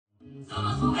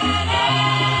Somos mujeres,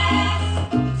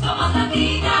 somos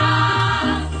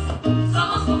latinas,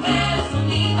 somos mujeres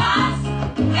unidas,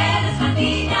 mujeres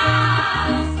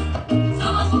latinas.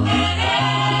 Somos mujeres,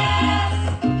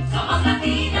 somos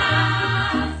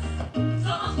latinas,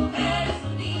 somos mujeres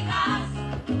unidas,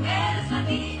 mujeres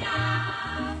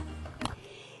latinas.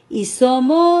 Y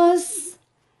somos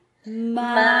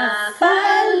Mafalda.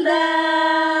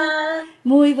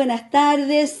 Muy buenas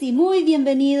tardes y muy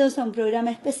bienvenidos a un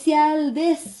programa especial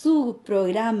de su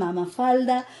programa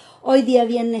Mafalda. Hoy día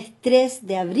viernes 3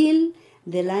 de abril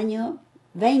del año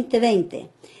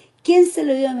 2020. ¿Quién se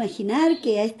lo iba a imaginar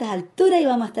que a estas alturas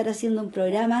íbamos a estar haciendo un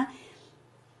programa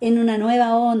en una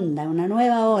nueva onda, una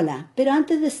nueva ola? Pero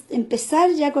antes de empezar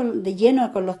ya de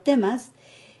lleno con los temas,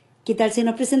 ¿qué tal si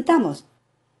nos presentamos?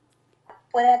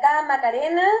 Por acá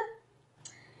Macarena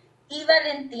y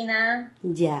Valentina.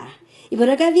 Ya. Y por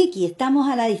acá Vicky, estamos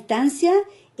a la distancia,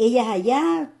 ella es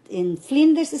allá en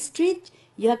Flinders Street,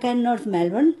 yo acá en North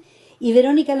Melbourne, y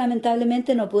Verónica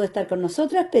lamentablemente no pudo estar con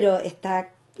nosotras, pero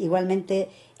está igualmente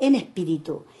en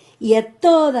espíritu. Y a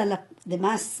todas las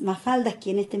demás Mafaldas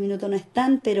que en este minuto no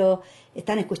están, pero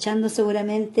están escuchando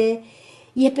seguramente,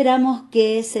 y esperamos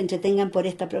que se entretengan por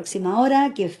esta próxima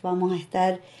hora, que vamos a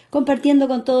estar compartiendo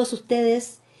con todos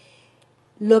ustedes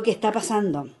lo que está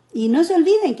pasando. Y no se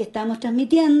olviden que estamos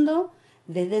transmitiendo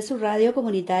desde su radio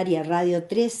comunitaria, Radio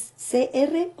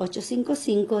 3CR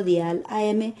 855 Dial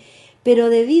AM, pero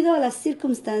debido a las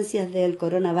circunstancias del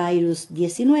coronavirus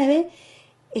 19,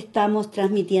 estamos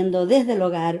transmitiendo desde el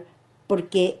hogar,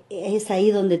 porque es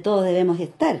ahí donde todos debemos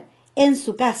estar, en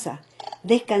su casa,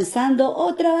 descansando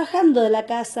o trabajando de la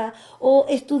casa, o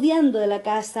estudiando de la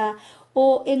casa,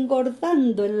 o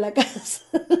engordando en la casa.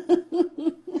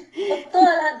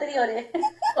 Todas las anteriores.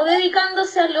 O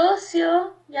dedicándose al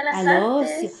ocio y a las Al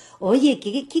artes. ocio. Oye,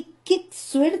 qué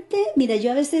suerte. Mira,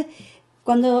 yo a veces,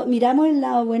 cuando miramos el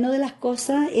lado bueno de las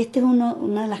cosas, esta es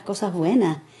una de las cosas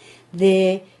buenas,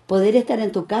 de poder estar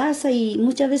en tu casa y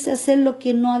muchas veces hacer lo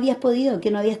que no habías podido,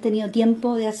 que no habías tenido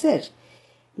tiempo de hacer.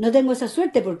 No tengo esa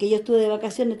suerte porque yo estuve de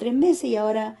vacaciones 3 meses y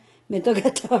ahora me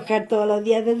toca trabajar todos los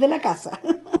días desde la casa.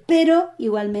 Pero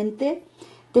igualmente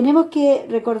tenemos que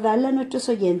recordarle a nuestros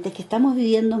oyentes que estamos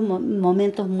viviendo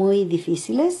momentos muy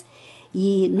difíciles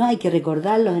y no hay que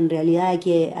recordarlos, en realidad hay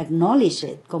que acknowledge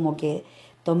it, como que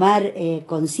tomar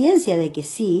conciencia de que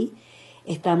sí,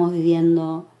 estamos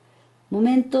viviendo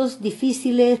momentos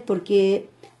difíciles porque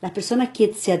las personas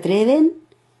que se atreven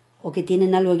o que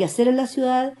tienen algo que hacer en la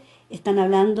ciudad están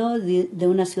hablando de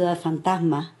una ciudad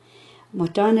fantasma.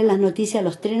 Mostraban en las noticias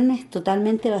los trenes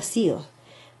totalmente vacíos.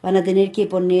 Van a tener que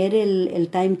poner el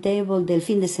timetable del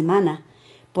fin de semana,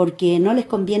 porque no les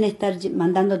conviene estar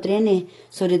mandando trenes,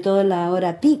 sobre todo en la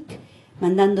hora peak,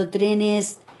 mandando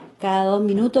trenes cada 2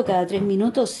 minutos, cada 3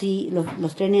 minutos, si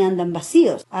los trenes andan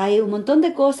vacíos. Hay un montón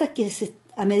de cosas que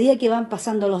a medida que van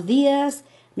pasando los días,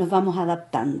 nos vamos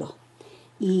adaptando.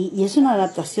 Y es una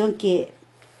adaptación que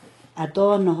a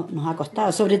todos nos ha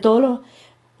costado, sobre todo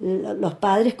los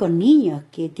padres con niños,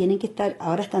 que tienen que estar,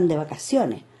 ahora están de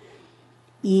vacaciones.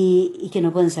 Y que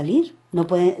no pueden salir,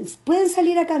 pueden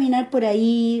salir a caminar por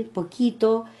ahí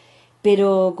poquito,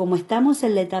 pero como estamos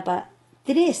en la etapa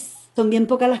 3, son bien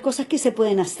pocas las cosas que se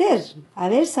pueden hacer. A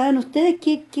ver, ¿saben ustedes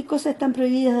qué cosas están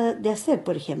prohibidas de hacer,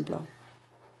 por ejemplo?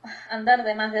 Andar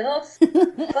de más de 2.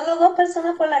 Solo 2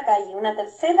 personas por la calle, una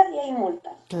tercera y hay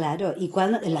multa. Claro, y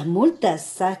las multas,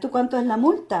 ¿sabes tú cuánto es la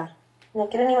multa? No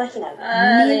quiero ni imaginar.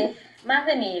 Más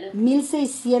de 1.000.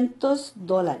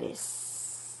 $1,600.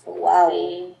 Wow.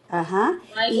 Sí. Ajá.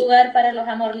 No hay lugar para los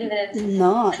amor libres.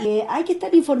 No, hay que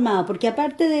estar informado, porque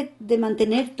aparte de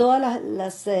mantener todas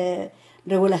las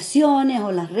regulaciones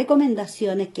o las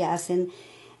recomendaciones que hacen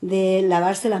de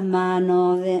lavarse las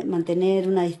manos, de mantener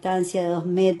una distancia de 2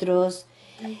 metros,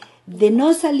 de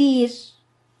no salir,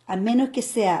 a menos que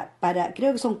sea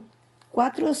creo que son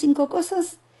 4 o 5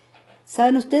 cosas.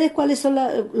 ¿Saben ustedes cuáles son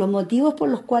los motivos por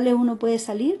los cuales uno puede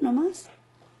salir nomás?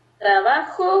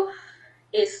 Trabajo,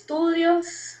 estudios,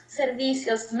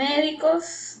 servicios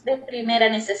médicos de primera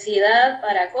necesidad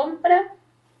para compra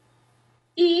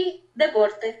y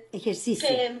deporte. Ejercicio.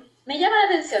 Que me llama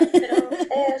la atención, pero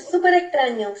es súper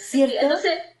extraño. ¿Cierto?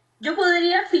 Entonces, yo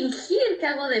podría fingir que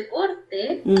hago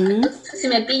deporte. Entonces, si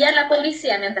me pilla la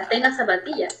policía mientras tenga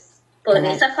zapatillas,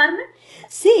 ¿podré zafarme?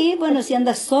 Sí, bueno, si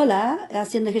andas sola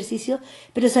haciendo ejercicio,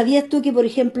 pero ¿sabías tú que, por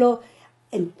ejemplo,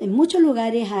 en muchos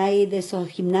lugares hay de esos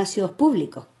gimnasios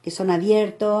públicos que son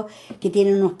abiertos, que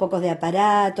tienen unos pocos de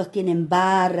aparatos, tienen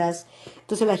barras?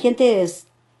 Entonces la gente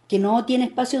que no tiene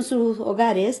espacio en sus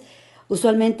hogares,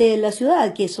 usualmente en la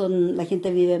ciudad, la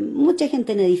gente vive, mucha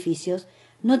gente en edificios,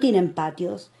 no tienen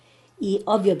patios, y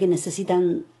obvio que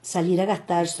necesitan salir a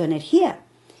gastar su energía.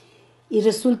 Y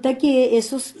resulta que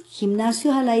esos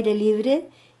gimnasios al aire libre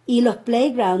y los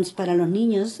playgrounds para los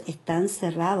niños están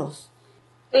cerrados.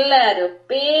 Claro,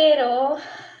 pero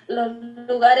los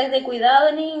lugares de cuidado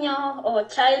de niños o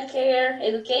child care,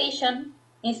 education,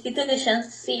 institutions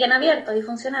siguen abiertos y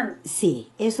funcionando. Sí,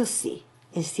 eso sí,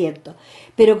 es cierto.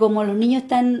 Pero como los niños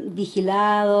están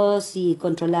vigilados y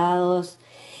controlados.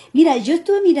 Mira, yo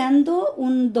estuve mirando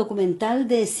un documental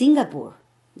de Singapur,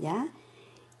 ¿ya?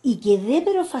 Y quedé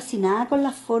pero fascinada con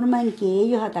la forma en que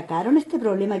ellos atacaron este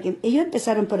problema, que ellos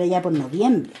empezaron por allá por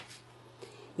noviembre,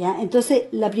 ¿ya? Entonces,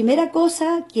 la primera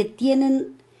cosa que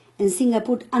tienen en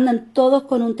Singapur, andan todos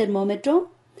con un termómetro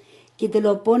que te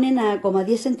lo ponen a como a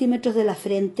 10 centímetros de la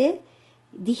frente,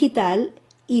 digital,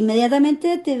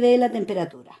 inmediatamente te ve la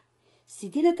temperatura. Si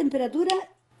tienes temperatura,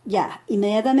 ya,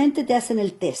 inmediatamente te hacen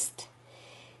el test.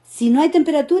 Si no hay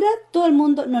temperatura, todo el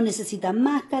mundo no necesita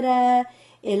máscara,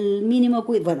 el mínimo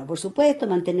cuidado, bueno, por supuesto,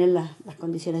 mantener las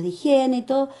condiciones de higiene y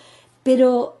todo,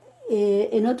 pero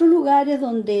en otros lugares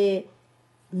donde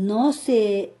no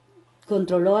se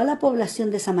controló a la población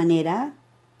de esa manera,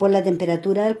 por la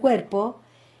temperatura del cuerpo,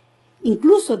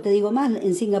 incluso, te digo más,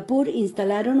 en Singapur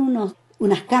instalaron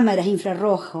unas cámaras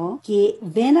infrarrojo que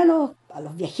ven a los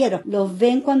viajeros, los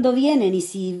ven cuando vienen y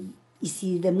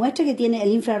si demuestra que tiene el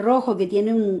infrarrojo, que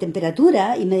tiene una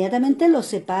temperatura, inmediatamente lo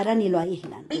separan y lo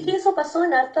aíslan. Vi que eso pasó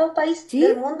en hartos países ¿Sí?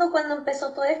 del mundo cuando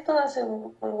empezó todo esto hace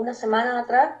algunas semanas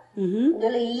atrás. Ujú, Yo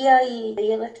leía y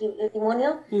leía los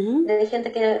testimonios ujú. de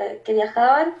gente que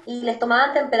viajaban y les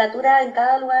tomaban temperatura en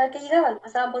cada lugar al que llegaban.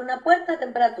 Pasaban por una puerta,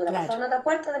 temperatura, Claro. pasaban otra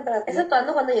puerta, temperatura.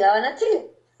 Exceptuando cuando llegaban a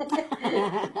Chile.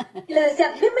 Y les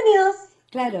decían, bienvenidos.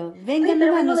 Claro, Oye, vengan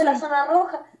pero nomás, vengo de la nosotros- zona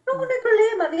roja. No, no hay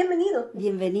problema, bienvenidos.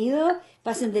 bienvenidos,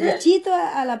 pasen derechito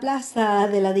a la Plaza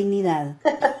de la Dignidad.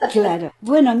 Claro.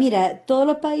 Bueno, mira, todos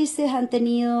los países han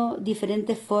tenido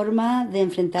diferentes formas de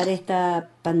enfrentar esta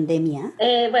pandemia.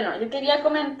 Bueno, yo quería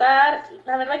comentar,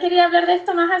 la verdad quería hablar de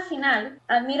esto más al final.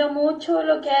 Admiro mucho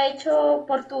lo que ha hecho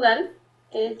Portugal,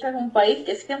 que de hecho es un país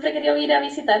que siempre he querido ir a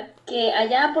visitar, que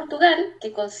allá en Portugal,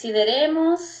 que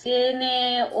consideremos,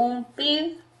 tiene un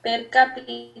PIB per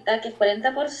cápita que es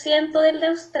 40% del de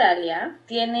Australia,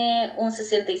 tiene un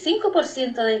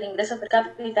 65% del ingreso per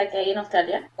cápita que hay en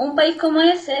Australia. Un país como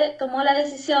ese tomó la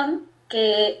decisión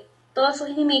que todos sus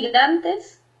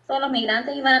inmigrantes, todos los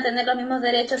migrantes iban a tener los mismos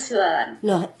derechos ciudadanos.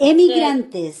 Los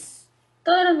emigrantes.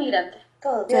 Todos los migrantes.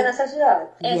 Todos, iban a ser ciudadanos.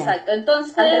 Ya. Exacto.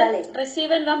 Entonces Ante la ley.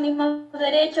 reciben los mismos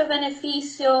derechos,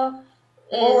 beneficios,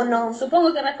 Bonos.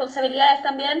 supongo que responsabilidades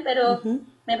también, pero Ujú.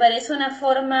 me parece una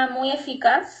forma muy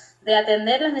eficaz de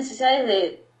atender las necesidades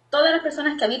de todas las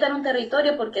personas que habitan un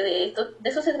territorio, porque de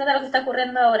eso se trata lo que está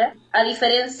ocurriendo ahora, a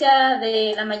diferencia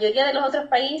de la mayoría de los otros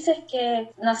países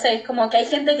que, no sé, es como que hay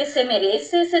gente que se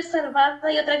merece ser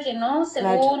salvada y otra que no,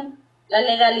 según la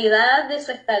legalidad de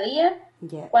su estadía.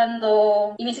 Ya.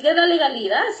 Y ni siquiera la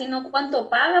legalidad, sino cuánto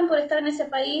pagan por estar en ese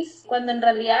país, cuando en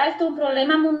realidad esto es un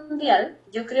problema mundial.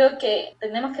 Yo creo que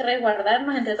tenemos que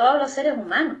resguardarnos entre todos los seres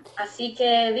humanos. Así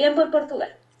que bien por Portugal.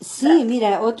 Sí,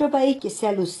 mira, otro país que se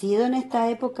ha lucido en esta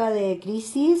época de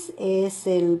crisis es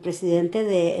el presidente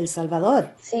de El Salvador.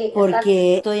 Sí,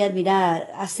 Porque estoy admirada,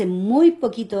 hace muy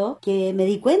poquito que me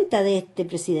di cuenta de este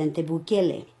presidente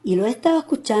Bukele y lo he estado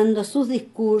escuchando, sus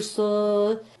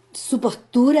discursos, su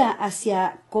postura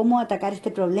hacia cómo atacar este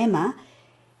problema,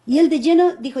 y él de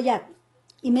lleno dijo ya,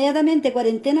 inmediatamente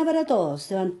cuarentena para todos,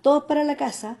 se van todos para la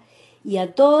casa y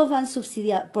a todos van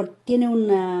subsidiados, tiene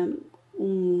un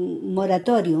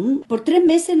moratorium, por 3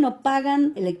 meses no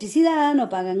pagan electricidad, no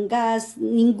pagan gas,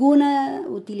 ninguna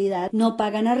utilidad, no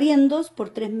pagan arriendos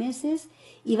por 3 meses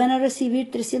y van a recibir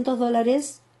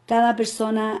 $300 cada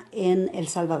persona en El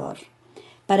Salvador,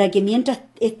 para que mientras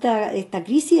esta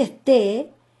crisis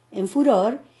esté en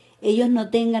furor, ellos no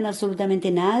tengan absolutamente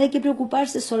nada de qué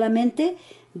preocuparse, solamente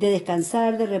de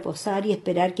descansar, de reposar y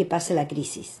esperar que pase la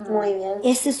crisis. Muy bien.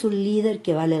 Ese es un líder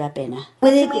que vale la pena.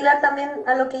 Es similar también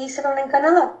a lo que hicieron en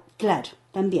Canadá. Claro,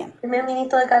 también. El primer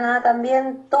ministro de Canadá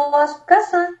también todo a su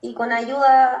casa y con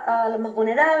ayuda a los más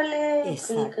vulnerables.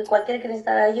 Exacto. Que cualquiera que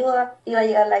necesitara ayuda, iba a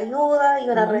llegar la ayuda,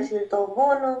 iban a recibir todos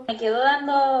bonos. Me quedó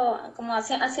dando, como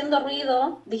haciendo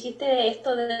ruido, dijiste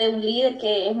esto de un líder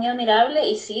que es muy admirable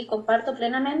y sí, comparto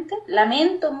plenamente.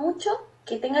 Lamento mucho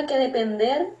que tenga que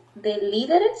depender de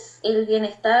líderes el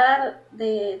bienestar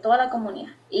de toda la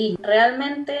comunidad. Y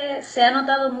realmente se ha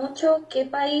notado mucho qué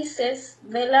países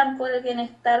velan por el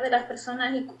bienestar de las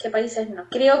personas y qué países no.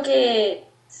 Creo que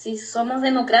si somos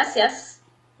democracias,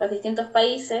 los distintos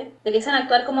países debiesen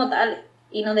actuar como tales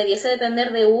y no debiese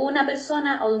depender de una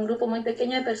persona o de un grupo muy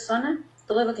pequeño de personas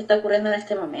todo lo que está ocurriendo en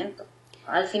este momento.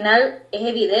 Al final es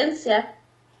evidencia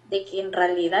de que en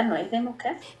realidad no es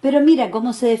democracia. Pero mira,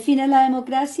 ¿cómo se define la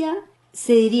democracia?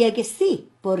 Se diría que sí,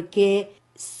 porque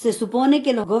se supone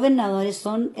que los gobernadores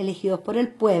son elegidos por el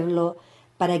pueblo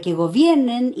para que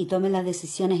gobiernen y tomen las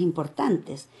decisiones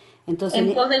importantes. Entonces,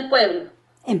 En pos del pueblo.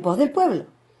 en pos del pueblo.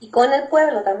 Y con el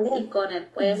pueblo Y también. con el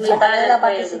pueblo. A y través para de el la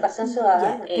pueblo. participación Ya,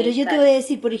 ciudadana. pero yo te voy a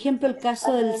decir, por ejemplo, el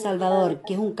caso de El Salvador,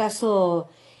 que es un caso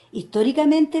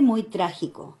históricamente muy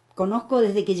trágico. Conozco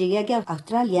desde que llegué aquí a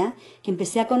Australia, que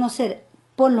empecé a conocer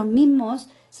por los mismos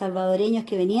salvadoreños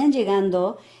que venían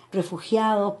llegando,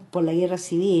 refugiados por la guerra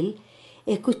civil,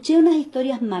 escuché unas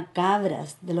historias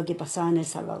macabras de lo que pasaba en El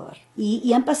Salvador.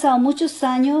 Y han pasado muchos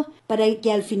años para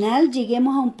que al final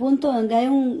lleguemos a un punto donde hay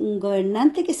un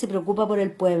gobernante que se preocupa por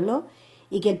el pueblo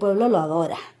y que el pueblo lo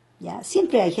adora. ¿Ya?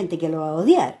 Siempre hay gente que lo va a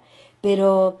odiar,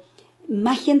 pero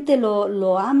más gente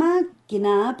lo ama que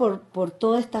nada por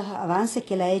todos estos avances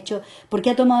que él ha hecho,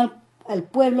 porque ha tomado al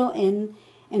pueblo en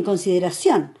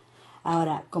consideración.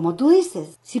 Ahora, como tú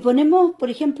dices, si ponemos,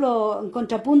 por ejemplo, en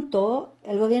contrapunto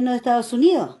el gobierno de Estados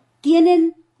Unidos,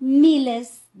 tienen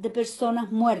miles de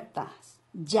personas muertas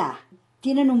ya.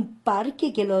 Tienen un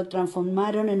parque que lo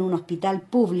transformaron en un hospital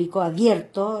público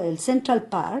abierto, el Central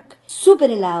Park,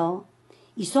 súper helado,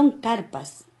 y son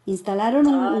carpas. Instalaron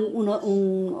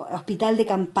un hospital de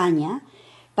campaña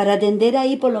para atender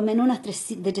ahí por lo menos unas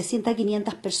de 300 a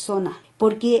 500 personas,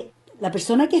 porque la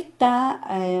persona que está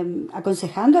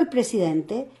aconsejando al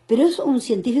presidente, pero es un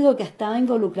científico que ha estado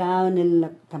involucrado en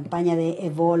la campaña de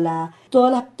Ebola,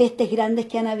 todas las pestes grandes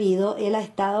que han habido, él ha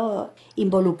estado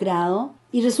involucrado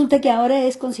y resulta que ahora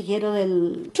es consejero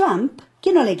del Trump,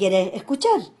 que no le quiere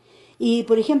escuchar. Y,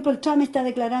 por ejemplo, el Trump está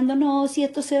declarando, no, si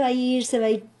esto se va a ir,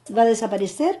 va a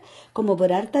desaparecer, como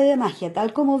por arte de magia,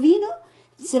 tal como vino,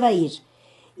 se va a ir.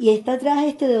 Y está atrás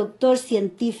este doctor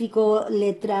científico,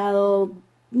 letrado,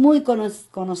 muy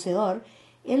conocedor,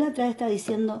 él atrás está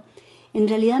diciendo, en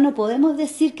realidad no podemos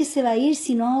decir que se va a ir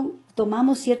si no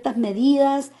tomamos ciertas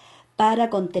medidas para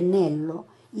contenerlo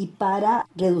y para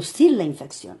reducir la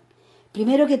infección.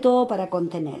 Primero que todo para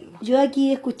contenerlo. Yo aquí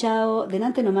he escuchado,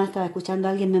 delante nomás estaba escuchando,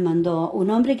 alguien me mandó, un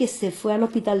hombre que se fue al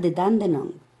hospital de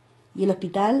Dandenong y el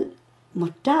hospital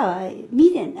mostraba,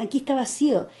 miren, aquí está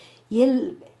vacío. Y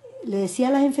él le decía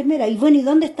a las enfermeras, y bueno, ¿y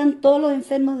dónde están todos los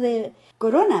enfermos de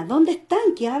corona? ¿Dónde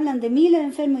están? Que hablan de miles de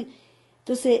enfermos.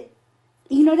 Entonces,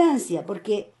 ignorancia,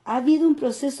 porque ha habido un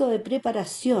proceso de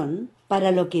preparación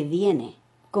para lo que viene.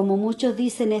 Como muchos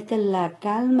dicen, esta es la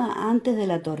calma antes de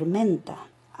la tormenta.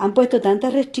 Han puesto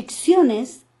tantas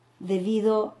restricciones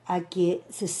debido a que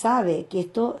se sabe que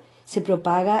esto se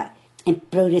propaga en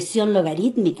progresión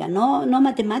logarítmica, no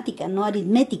matemática, no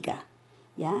aritmética,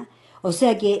 ¿ya? O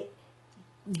sea que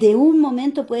de un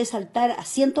momento puede saltar a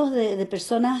cientos de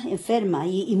personas enfermas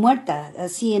y muertas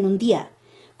así en un día,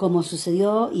 como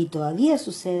sucedió y todavía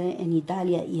sucede en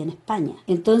Italia y en España.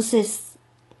 Entonces,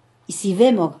 y si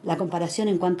vemos la comparación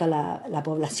en cuanto a la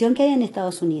población que hay en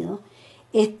Estados Unidos,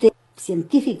 este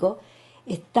científico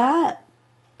está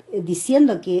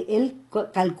diciendo que él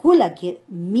calcula que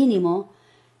mínimo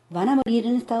van a morir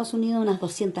en Estados Unidos unas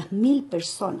 200.000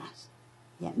 personas,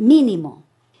 ¿ya? Mínimo.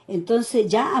 Entonces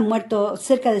ya han muerto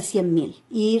cerca de 100.000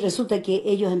 y resulta que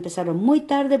ellos empezaron muy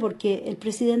tarde porque el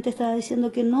presidente estaba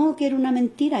diciendo que no, que era una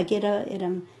mentira, que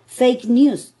eran fake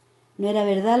news, no era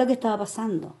verdad lo que estaba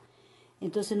pasando.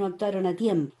 Entonces no actuaron a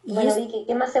tiempo. Y Bueno, Vicky,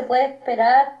 ¿qué más se puede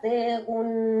esperar de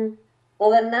un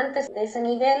gobernante de ese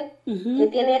nivel que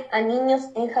tiene a niños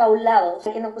enjaulados,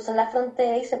 que no cruzan la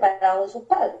frontera y separados de sus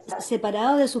padres?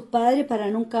 Separados de sus padres para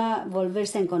nunca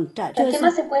volverse a encontrar. ¿Qué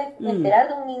más se puede esperar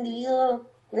de un individuo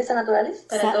de esa naturaleza?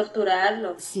 Para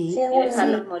torturarlos Sí. y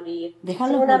dejarlos morir. Es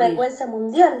una vergüenza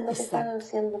mundial lo que están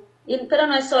haciendo. Pero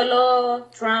no es solo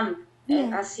Trump,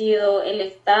 ha sido el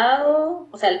Estado,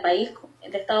 o sea, el país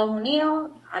de Estados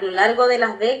Unidos a lo largo de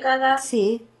las décadas,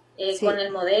 sí. Con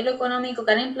el modelo económico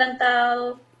que han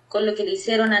implantado, con lo que le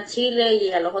hicieron a Chile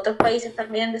y a los otros países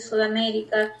también de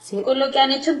Sudamérica, con lo que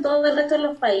han hecho en todo el resto de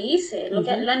los países, lo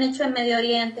que lo han hecho en Medio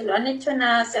Oriente, lo han hecho en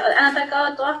Asia, han atacado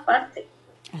a todas partes.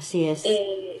 Así es.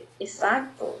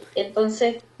 Exacto.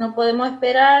 Entonces, no podemos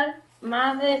esperar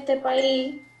más de este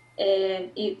país.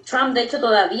 Y Trump, de hecho,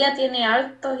 todavía tiene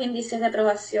altos índices de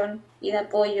aprobación y de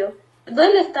apoyo.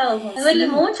 Duele Estados Unidos, duele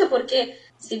mucho porque,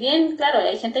 si bien, claro,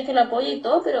 hay gente que lo apoya y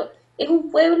todo, pero es un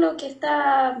pueblo que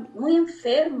está muy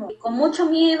enfermo, con mucho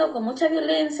miedo, con mucha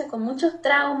violencia, con muchos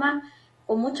traumas,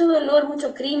 con mucho dolor,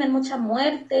 mucho crimen, mucha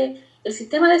muerte. El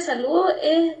sistema de salud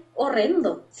es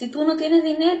horrendo. Si tú no tienes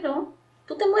dinero,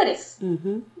 tú te mueres.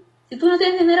 Si tú no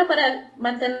tienes dinero para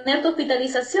mantener tu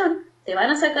hospitalización, te van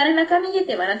a sacar en la camilla y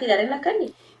te van a tirar en la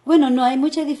calle. Bueno, no hay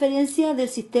mucha diferencia del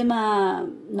sistema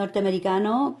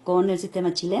norteamericano con el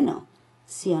sistema chileno,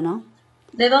 ¿sí o no?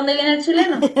 ¿De dónde viene el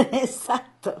chileno?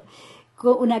 Exacto.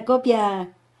 Una copia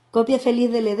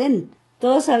feliz del Edén.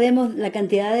 Todos sabemos la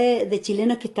cantidad de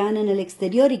chilenos que estaban en el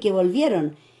exterior y que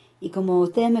volvieron. Y como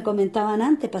ustedes me comentaban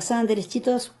antes, pasaban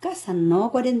derechito a sus casas,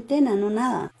 no cuarentena, no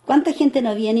nada. ¿Cuánta gente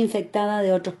no viene infectada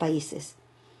de otros países?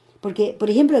 Porque, por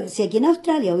ejemplo, si aquí en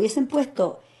Australia hubiesen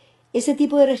puesto ese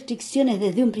tipo de restricciones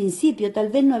desde un principio, tal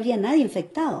vez no habría nadie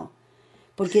infectado.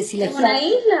 Porque si Es una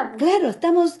isla. Claro,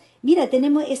 mira,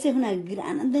 esa es una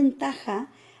gran ventaja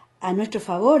a nuestro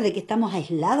favor, de que estamos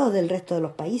aislados del resto de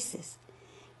los países.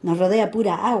 Nos rodea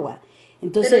pura agua.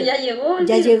 Entonces, Pero ya llegó.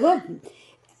 Ya llegó.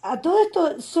 A todo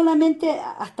esto, solamente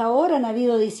hasta ahora han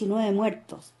habido 19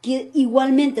 muertos, que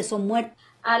igualmente son muertos.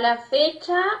 A la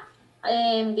fecha,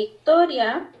 en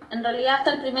Victoria, en realidad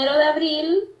hasta el 1 de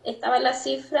abril, estaba la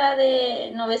cifra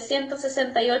de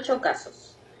 968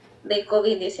 casos de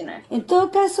COVID-19. En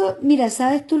todo caso, mira,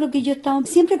 ¿sabes tú lo que yo he estado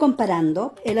siempre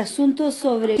comparando? El asunto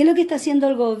sobre qué es lo que está haciendo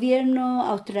el gobierno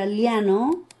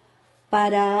australiano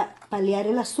para paliar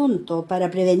el asunto,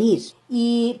 para prevenir.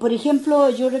 Y, por ejemplo,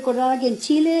 yo recordaba que en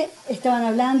Chile estaban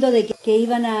hablando de que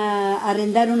iban a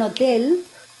arrendar un hotel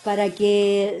para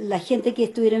que la gente que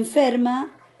estuviera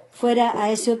enferma fuera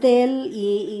a ese hotel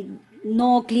y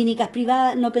no clínicas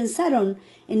privadas. No pensaron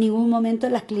en ningún momento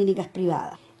en las clínicas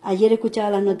privadas. Ayer escuchaba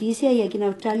las noticias y aquí en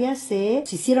Australia se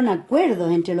hicieron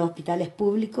acuerdos entre los hospitales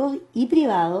públicos y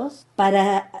privados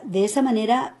para de esa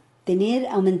manera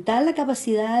aumentar la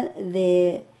capacidad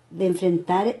de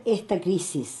enfrentar esta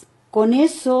crisis. Con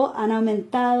eso han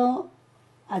aumentado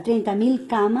a 30.000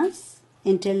 camas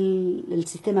entre el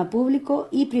sistema público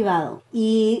y privado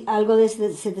y algo de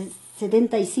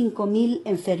 75.000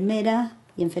 enfermeras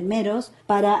y enfermeros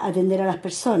para atender a las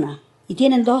personas. Y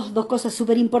tienen dos cosas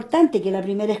súper importantes, que la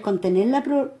primera es contener la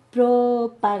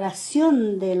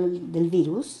propagación del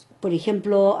virus. Por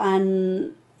ejemplo,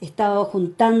 han estado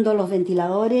juntando los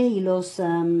ventiladores y los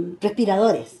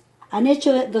respiradores. Han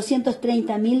hecho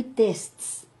 230.000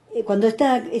 tests. Cuando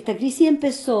esta crisis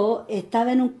empezó,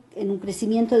 estaba en un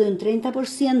crecimiento de un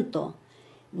 30%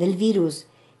 del virus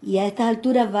y a estas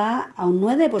alturas va a un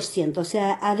 9%, o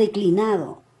sea, ha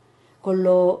declinado con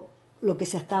lo que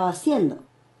se estaba haciendo.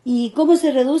 ¿Y cómo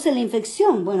se reduce la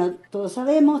infección? Bueno, todos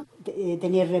sabemos,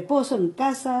 tener reposo en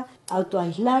casa,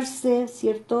 autoaislarse,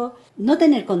 ¿cierto? No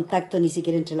tener contacto ni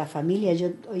siquiera entre la familia. Yo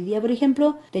hoy día, por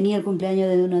ejemplo, tenía el cumpleaños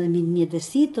de uno de mis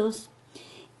nietecitos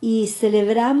y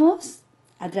celebramos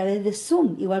a través de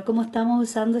Zoom, igual como estamos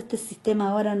usando este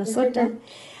sistema ahora nosotros.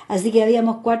 Así que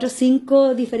habíamos 4 o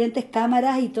 5 diferentes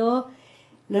cámaras y todos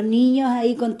los niños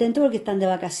ahí contentos porque están de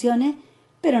vacaciones,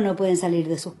 pero no pueden salir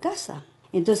de sus casas.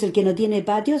 Entonces el que no tiene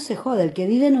patio se jode. El que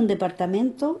vive en un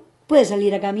departamento puede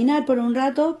salir a caminar por un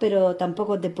rato, pero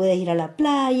tampoco te puedes ir a la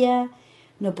playa,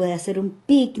 no puedes hacer un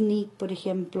picnic, por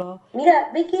ejemplo.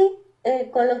 Mira, Vicky,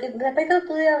 con lo que respecto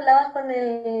tú hablabas con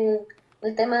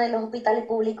el tema de los hospitales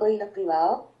públicos y los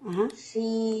privados. Ajá.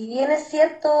 Si bien es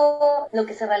cierto, lo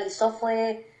que se realizó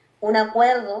fue un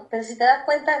acuerdo, pero si te das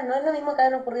cuenta, no es lo mismo que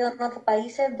ha ocurrido en otros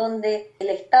países donde el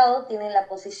Estado tiene la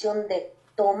posición de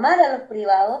tomar a los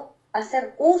privados,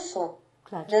 hacer uso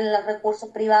de los recursos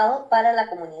privados para la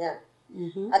comunidad.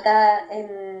 Acá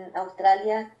en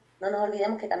Australia, no nos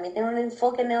olvidemos que también tienen un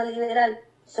enfoque neoliberal.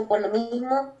 Entonces, por lo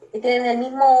mismo, tienen el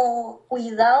mismo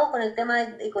cuidado con el tema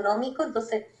económico,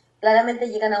 entonces claramente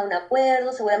llegan a un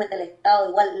acuerdo, seguramente el Estado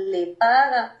igual le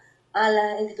paga a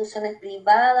las instituciones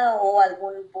privadas o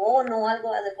algún bono o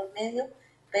algo de por medio,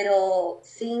 pero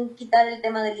sin quitar el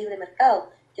tema del libre mercado,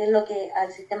 que es lo que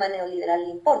al sistema neoliberal le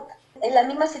importa. Es la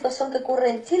misma situación que ocurre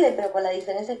en Chile, pero con la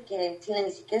diferencia es que en Chile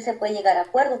ni siquiera se puede llegar a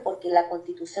acuerdos porque la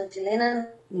constitución chilena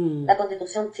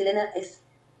es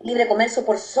libre comercio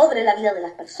por sobre la vida de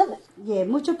las personas. Y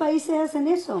muchos países hacen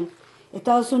eso.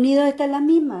 Estados Unidos está en las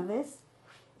mismas, ¿ves?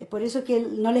 Es por eso que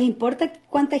no les importa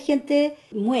cuánta gente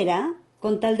muera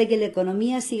con tal de que la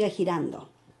economía siga girando.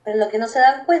 Pero lo que no se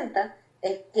dan cuenta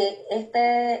es que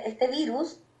este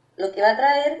virus lo que va a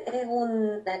traer es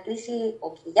una crisis,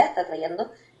 o que ya está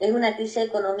trayendo, es una crisis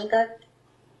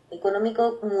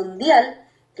económico mundial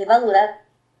que va a durar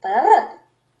para rato.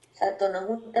 O sea, esto no es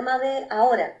un tema de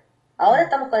ahora. Ahora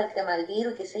estamos con el tema del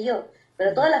virus, qué sé yo,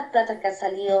 pero todas las platas que han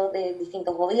salido de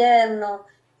distintos gobiernos,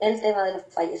 el tema de los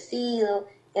fallecidos,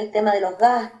 el tema de los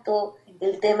gastos,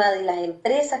 el tema de las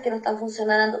empresas que no están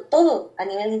funcionando, todo a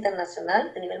nivel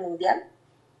internacional, a nivel mundial,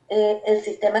 el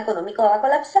sistema económico va a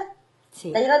colapsar. Sí.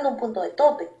 Está llegando a un punto de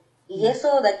tope Y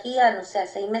eso de aquí a, no sé, a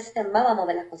 6 meses más vamos a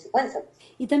ver las consecuencias.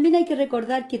 Y también hay que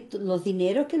recordar que los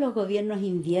dineros que los gobiernos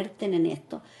invierten en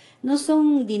esto no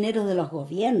son dineros de los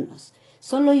gobiernos,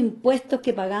 son los impuestos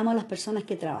que pagamos las personas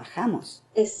que trabajamos.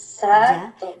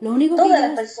 Exacto. Lo único que Todas ellos-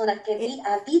 las personas que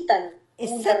habitan un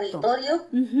Exacto. territorio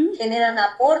Ujú. generan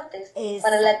aportes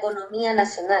para la Exacto. economía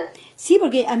nacional. Sí,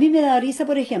 porque a mí me da risa,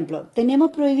 por ejemplo,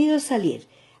 tenemos prohibido salir,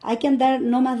 hay que andar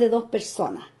no más de 2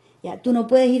 personas, ya, tú no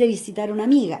puedes ir a visitar a una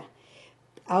amiga.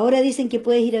 Ahora dicen que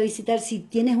puedes ir a visitar si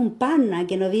tienes un pana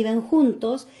que no viven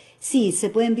juntos, sí, se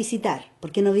pueden visitar,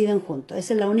 porque no viven juntos,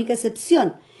 esa es la única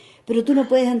excepción, pero tú no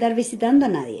puedes andar visitando a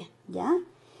nadie, ¿ya?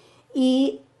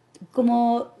 Y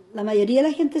como la mayoría de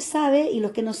la gente sabe, y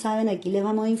los que no saben aquí les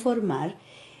vamos a informar,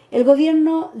 el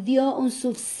gobierno dio un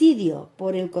subsidio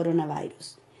por el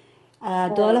coronavirus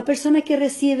a todas las personas que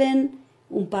reciben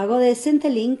un pago de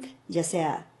Centrelink, ya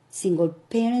sea single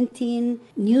parenting,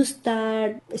 New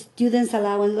Start, Students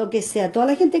Allowance, lo que sea, toda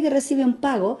la gente que recibe un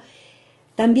pago,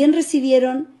 también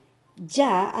recibieron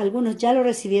ya, algunos ya lo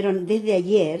recibieron desde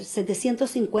ayer,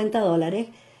 $750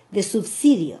 de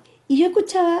subsidio. Y yo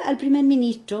escuchaba al primer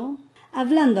ministro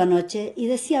hablando anoche y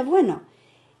decía, bueno,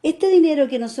 este dinero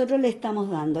que nosotros le estamos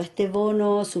dando, este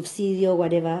bono, subsidio,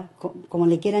 whatever, como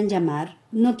le quieran llamar,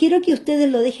 no quiero que ustedes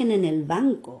lo dejen en el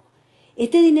banco.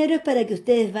 Este dinero es para que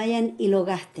ustedes vayan y lo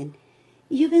gasten.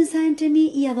 Y yo pensaba entre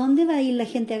mí, ¿y a dónde va a ir la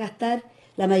gente a gastar?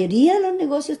 La mayoría de los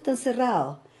negocios están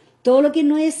cerrados. Todo lo que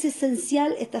no es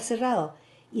esencial está cerrado.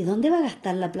 ¿Y dónde va a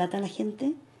gastar la plata la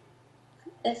gente?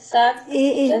 Exacto.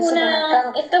 Eh, Es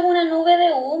esto es una nube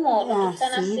de humo lo que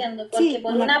están sí, haciendo, porque sí,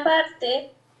 por una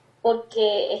parte,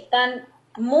 porque están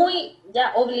muy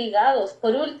ya obligados,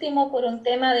 por último, por un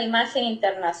tema de imagen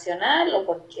internacional o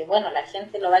porque, bueno, la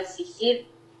gente lo va a exigir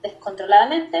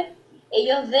descontroladamente,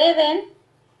 ellos deben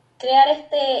crear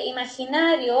este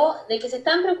imaginario de que se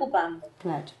están preocupando,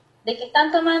 claro. de que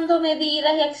están tomando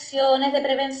medidas y acciones de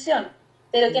prevención,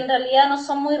 pero que en realidad no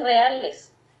son muy reales.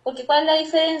 Porque ¿cuál es la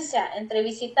diferencia entre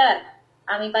visitar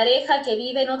a mi pareja que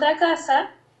vive en otra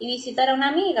casa y visitar a una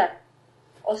amiga?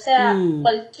 O sea,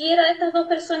 cualquiera de estas dos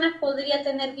personas podría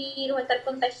tener virus o estar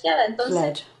contagiada.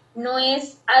 Entonces, no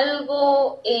es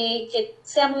algo que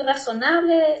sea muy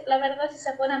razonable, la verdad, si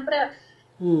se ponen pruebas.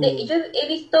 Yo he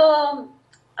visto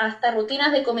hasta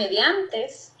rutinas de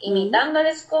comediantes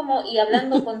imitándoles como y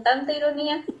hablando con tanta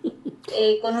ironía,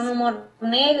 con un humor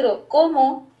negro,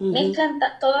 cómo mezclan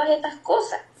todas estas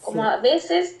cosas. Como a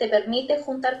veces te permite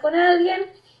juntar con alguien,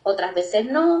 otras veces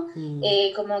no,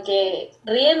 como que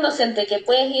riéndose entre que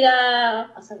puedes ir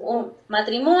a un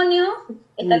matrimonio,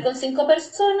 estar con 5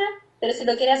 personas, pero si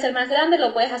lo quieres hacer más grande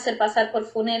lo puedes hacer pasar por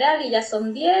funeral y ya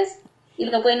son 10, y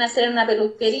lo pueden hacer en una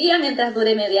peluquería mientras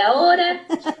dure media hora,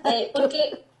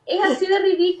 porque es así de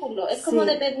ridículo, es como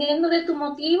dependiendo de tu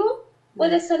motivo,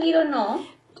 puedes salir o no.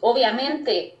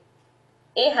 Obviamente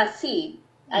es así,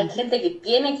 hay gente que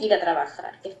tiene que ir a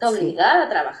trabajar, que está obligada a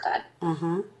trabajar,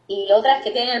 y otras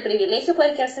que tienen el privilegio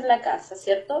pueden quedarse en la casa,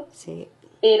 ¿cierto? Sí.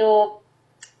 Pero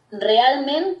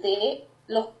realmente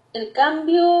el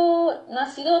cambio no ha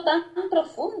sido tan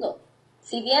profundo.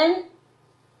 Si bien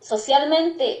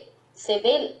socialmente se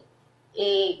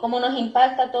ve cómo nos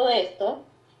impacta todo esto,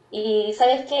 y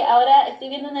sabes que ahora estoy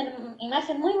viendo una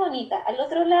imagen muy bonita. Al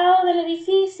otro lado del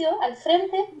edificio, al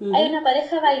frente, hay una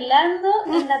pareja bailando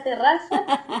en la terraza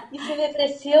y se ve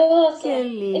precioso. Qué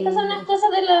lindo. Estas son las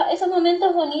cosas de esos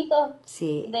momentos bonitos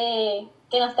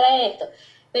que nos trae esto.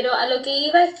 Pero a lo que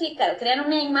iba es que, claro, crean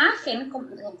una imagen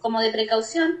como de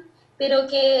precaución, pero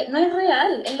que no es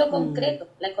real, es lo concreto.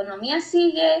 La economía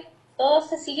sigue, todo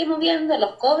se sigue moviendo,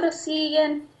 los cobros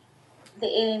siguen,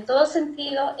 en todo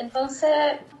sentido.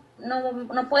 Entonces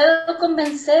no puedo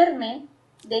convencerme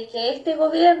de que este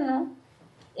gobierno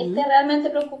esté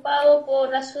realmente preocupado por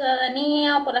la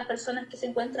ciudadanía o por las personas que se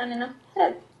encuentran en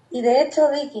hospital. Y de hecho,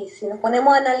 Vicky, si nos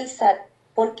ponemos a analizar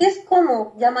por qué es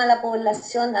como llama a la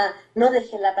población a no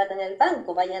dejen la plata en el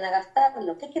banco, vayan a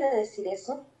gastarlo, ¿qué quiere decir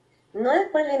eso? No es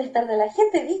por el bienestar de la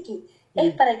gente, Vicky,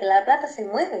 es para que la plata se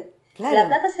mueve. Claro, si la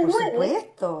plata se por mueve,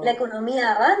 supuesto. la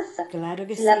economía avanza. Claro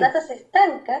que si la sí. plata se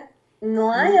estanca,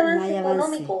 no hay avance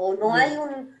económico o no hay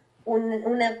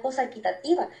una cosa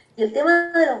equitativa. Y el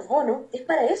tema de los bonos es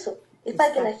para eso, es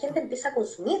para que la gente empiece a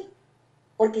consumir.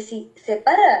 Porque si se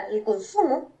para el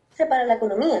consumo, se para la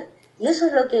economía. Y eso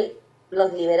es lo que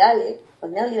los liberales, los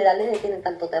neoliberales le tienen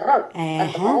tanto terror,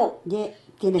 tanto favor. Tienes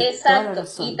toda la Exacto.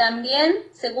 razón. Y también,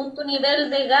 según tu nivel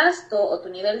de gasto o tu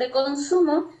nivel de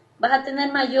consumo, vas a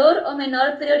tener mayor o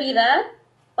menor prioridad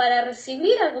para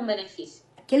recibir algún beneficio.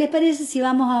 ¿Qué les parece si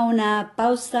vamos a una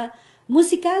pausa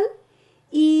musical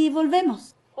y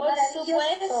volvemos? Por Maravilloso.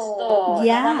 supuesto.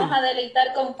 Ya. Nos vamos a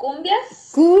deleitar con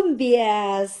cumbias.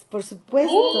 Cumbias, por Y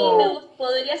supuesto.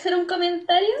 podría hacer un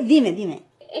comentario. Dime, dime.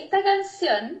 Esta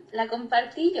canción la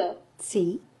compartí yo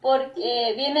Sí.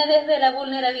 porque viene desde la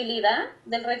vulnerabilidad,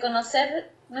 del reconocer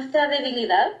nuestra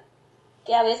debilidad,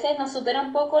 que a veces nos supera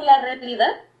un poco la realidad.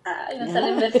 Ay, me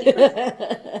salen versículos.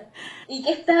 Y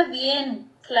que está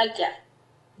bien flaquear,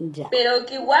 Ya. pero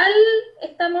que igual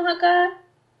estamos acá,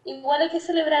 igual hay que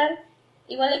celebrar,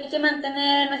 igual hay que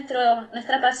mantener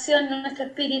nuestra pasión, nuestro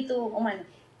espíritu humano.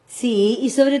 Sí, y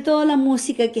sobre todo la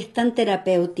música que es tan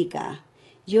terapéutica.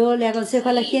 Yo le aconsejo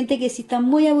a la gente que si están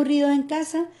muy aburridos en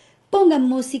casa, pongan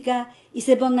música y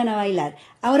se pongan a bailar.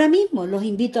 Ahora mismo los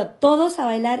invito a todos a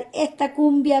bailar esta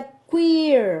cumbia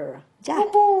queer. Ya,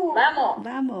 ¡Vamos!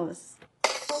 vamos.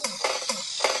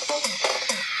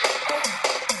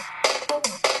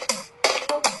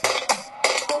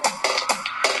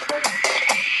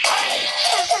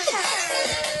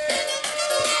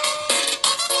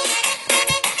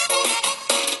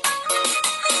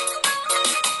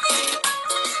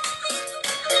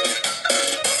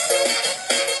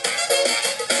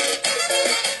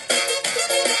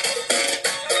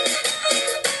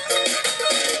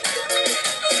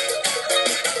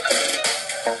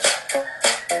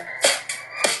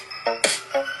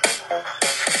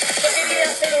 Yo quería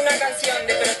hacer una canción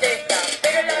de protesta,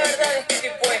 pero la verdad es que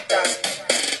estoy puesta.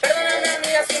 Perdóname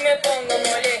amiga si me pongo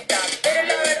molesta, pero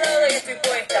la verdad hoy estoy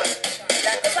puesta.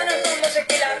 La cosa no es como es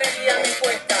que la realidad me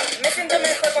cuesta. Me siento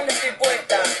mejor cuando estoy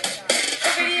puesta.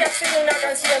 Yo quería hacer una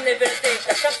canción de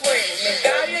protesta, ya fue, me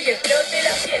cambio y que explote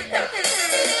la fiesta.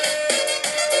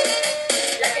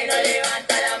 La que no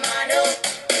levanta la mano,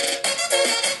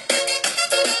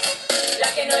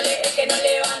 el que no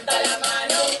levanta la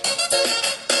mano.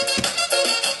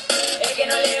 El que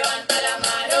no levanta la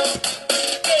mano,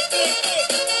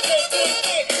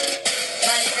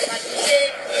 maneja el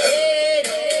patrullero.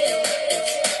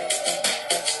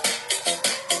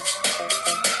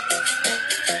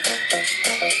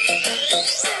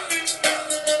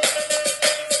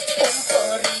 Un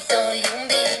porrito y un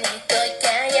vinito y que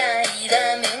haya ahí,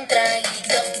 dame un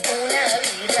traguito, una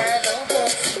birra, dos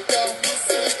mojitos,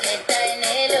 bicicleta en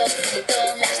el ojito,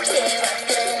 la que va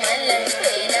a en la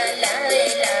escuela, la de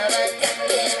la vaca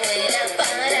que vuela,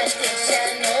 para que ya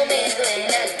no me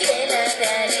duela, que la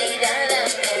realidad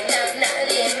apena,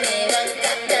 nadie me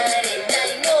banca careta y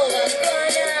no banco a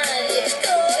nadie,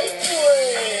 estoy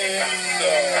fuera.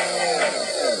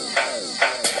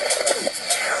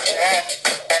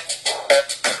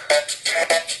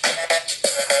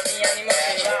 Mi ánimo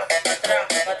se va, pa' atrás,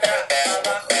 pa' atrás, pa'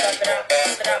 abajo, pa' atrás,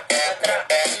 pa' atrás, pa' atrás.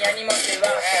 Mi ánimo se va,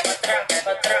 pa' atrás,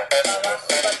 pa' atrás, pa' abajo,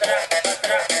 pa' atrás, pa'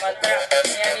 atrás, pa' atrás.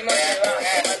 Mi ánimo se va,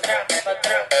 pa' atrás, pa'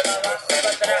 atrás, pa' abajo, pa'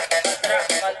 atrás, pa' atrás,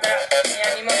 pa' atrás. Mi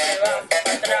ánimo se va,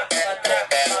 pa' atrás, pa' atrás,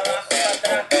 pa' abajo, pa'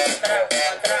 atrás, pa' atrás,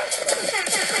 pa'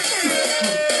 atrás.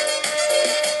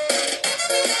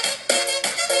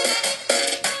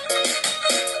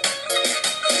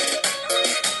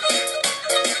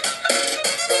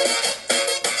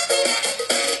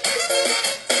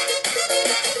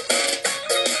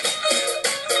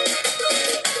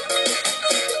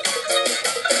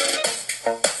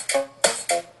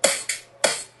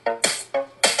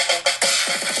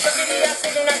 Yo quería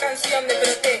hacer una canción de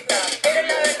protesta, pero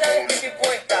la verdad es que estoy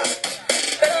puesta.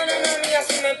 Perdóname amiga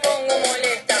si me pongo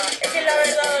molesta, es que la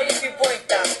verdad hoy estoy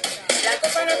puesta. La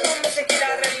cosa no es como es que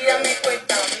la realidad me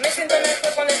cuesta. Me siento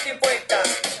mejor cuando estoy puesta.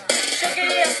 Yo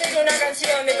quería hacer una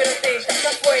canción de protesta,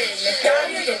 ya fue, me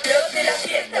cambio y explote la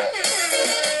fiesta.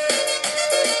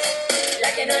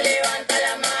 La que no levanta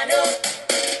la mano,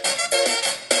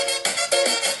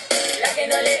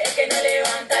 el que no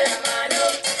levanta la mano,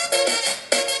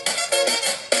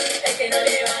 el que no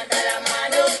levanta la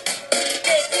mano,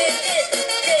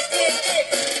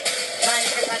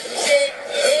 maneja el patrullero.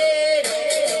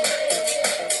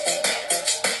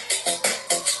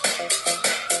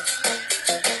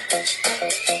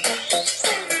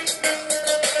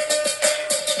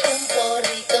 Un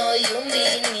porrito y un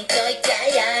vinito y que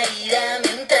haya ahí, dame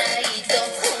un traguito,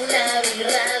 una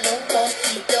birra, dos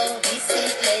mojitos,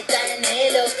 bicicleta en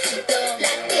el ojito,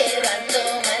 la que va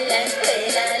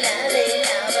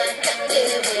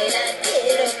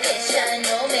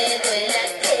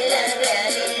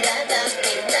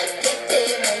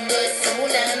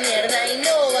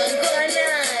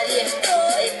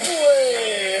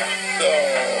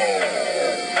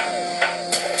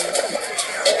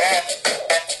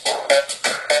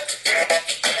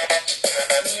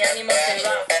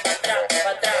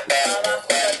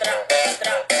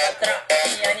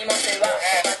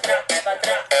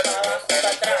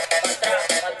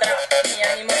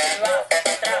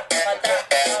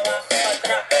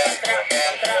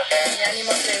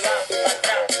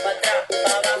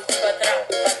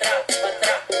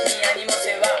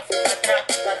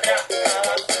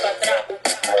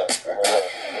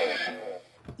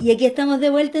Y aquí estamos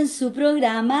de vuelta en su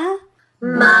programa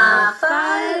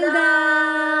Mafalda.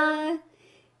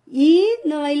 Y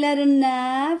no bailaron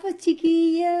nada, pues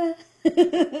chiquillas.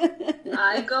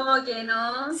 Ay, como que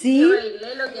no. ¿Sí? Yo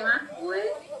bailé lo que más pude.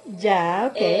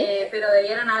 Ya, ok. Pero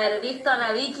debieron haber visto a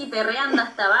la Vicky perreando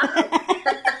hasta abajo.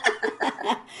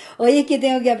 Oye, es que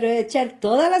tengo que aprovechar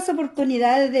todas las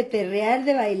oportunidades de perrear,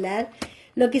 de bailar,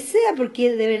 lo que sea,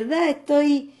 porque de verdad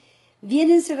estoy bien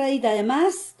encerradita.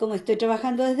 Además, como estoy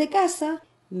trabajando desde casa,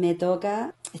 me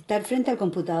toca estar frente al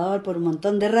computador por un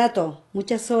montón de rato,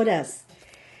 muchas horas.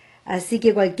 Así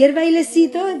que cualquier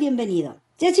bailecito es bienvenido.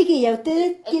 Ya, chiquilla,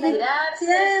 ¿ustedes quieren...?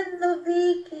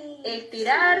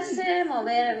 Estirarse,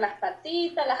 mover las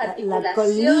patitas, las La articulaciones,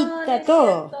 colita,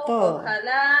 todo, ¿cierto? todo.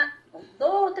 Ojalá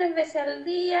 2 o 3 veces al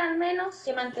día al menos,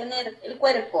 que mantener el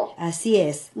cuerpo. Así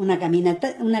es, una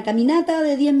caminata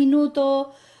de 10 minutos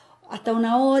hasta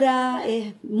una hora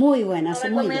es muy buena, No hace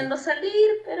muy bien. recomiendo salir,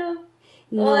 pero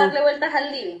No. puedo darle vueltas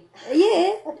al living.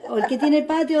 Oye, o el que tiene el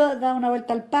patio da una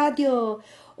vuelta al patio,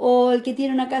 o el que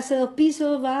tiene una casa de 2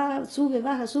 pisos va, sube,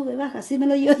 baja, así me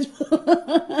lo llevo yo.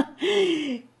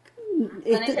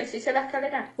 Con ejercicio de la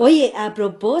escalera. Oye, a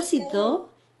propósito,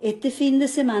 este fin de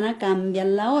semana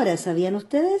cambian la hora, ¿sabían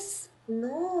ustedes?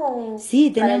 No.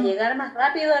 Sí, Para tenemos llegar más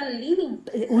rápido al living.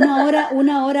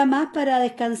 una hora más para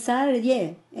descansar,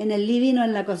 en el living o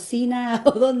en la cocina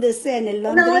o donde sea, en el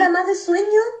laundry. ¿Una hora más de sueño?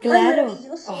 Ay, Claro.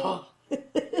 maravilloso. Oh.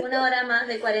 1 hora más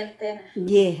de cuarentena.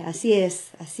 Así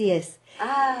es, así es.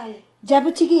 Ay, Ya,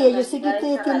 pues chiquillas, yo sé que Ya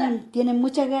ustedes déjala. tienen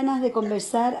muchas ganas de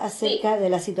conversar acerca de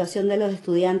la situación de los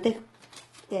estudiantes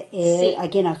Sí.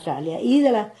 aquí en Australia y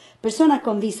de las personas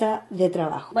con visa de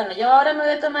trabajo. Bueno, yo ahora me voy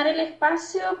a tomar el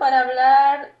espacio para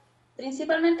hablar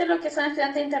principalmente de lo que son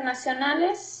estudiantes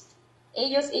internacionales.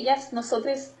 Ellos, ellas,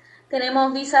 nosotros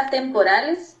tenemos visas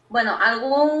temporales. Bueno,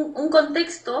 un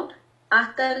contexto.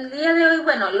 Hasta el día de hoy,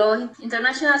 bueno, los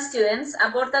international students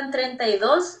aportan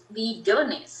 32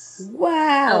 billones a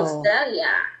 ¡Wow! Australia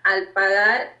al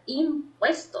pagar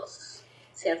impuestos,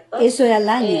 ¿cierto? Eso es al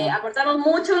año. Aportamos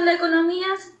mucho en la economía,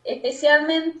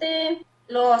 especialmente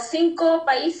los 5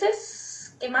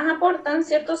 países que más aportan,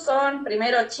 ¿cierto? Son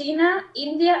primero China,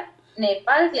 India,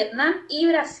 Nepal, Vietnam y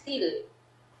Brasil.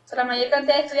 Son la mayor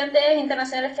cantidad de estudiantes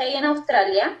internacionales que hay en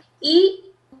Australia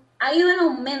y ha ido en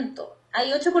aumento.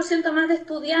 Hay 8% más de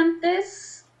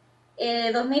estudiantes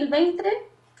 2020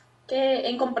 que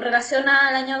en relación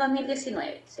al año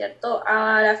 2019, ¿cierto?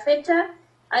 A la fecha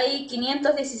hay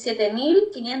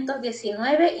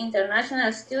 517.519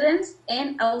 international students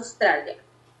en Australia.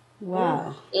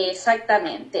 ¡Wow!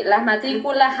 Exactamente. Las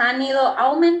matrículas han ido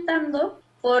aumentando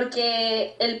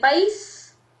porque el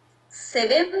país se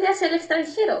vende hacia el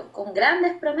extranjero con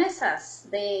grandes promesas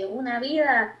de una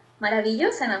vida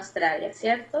maravillosa en Australia,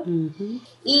 ¿cierto? Ujú.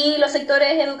 Y los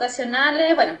sectores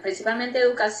educacionales, bueno, principalmente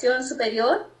educación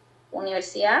superior,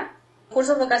 universidad,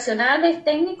 cursos vocacionales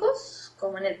técnicos,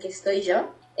 como en el que estoy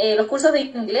yo, los cursos de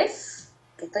inglés,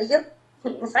 que estoy yo,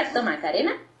 exacto,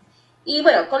 Macarena, y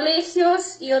bueno,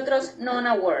 colegios y otros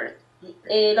non-award.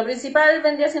 Lo principal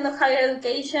vendría siendo Higher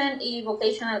Education y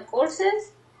Vocational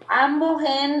Courses, ambos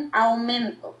en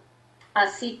aumento.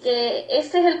 Así que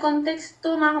ese es el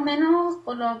contexto más o menos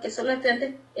con lo que son los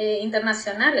estudiantes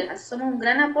internacionales. Somos un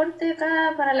gran aporte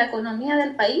acá para la economía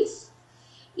del país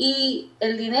y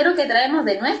el dinero que traemos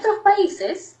de nuestros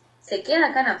países se queda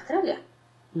acá en Australia,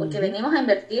 porque venimos a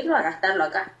invertirlo, a gastarlo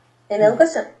acá. en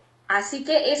educación. Así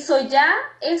que eso ya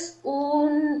es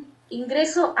un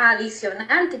ingreso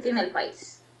adicional que tiene el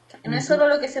país. Que no es solo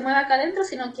lo que se mueve acá adentro,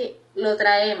 sino que lo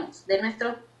traemos de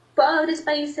nuestros pobres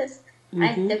países a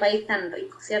este país tan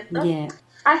rico, ¿cierto? Yeah.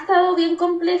 Ha estado bien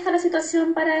compleja la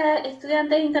situación para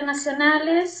estudiantes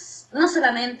internacionales, no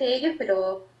solamente ellos,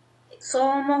 pero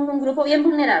somos un grupo bien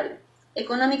vulnerable,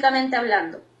 económicamente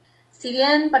hablando. Si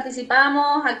bien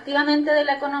participamos activamente de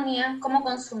la economía como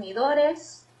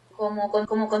consumidores, como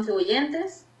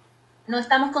contribuyentes, no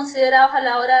estamos considerados a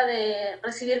la hora de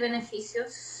recibir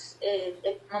beneficios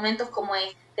en momentos como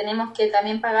este. Tenemos que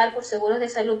también pagar por seguros de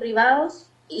salud privados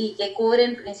y que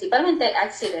cubren principalmente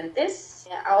accidentes.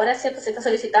 Ahora cierto se está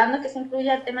solicitando que se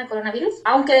incluya el tema del coronavirus,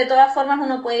 aunque de todas formas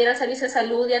uno puede ir al servicio de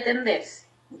salud y atenderse.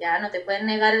 Ya no te pueden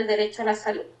negar el derecho a la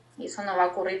salud y eso no va a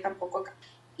ocurrir tampoco acá.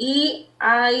 Y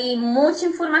hay mucha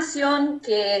información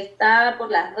que está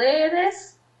por las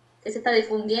redes, que se está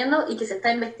difundiendo y que se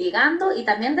está investigando y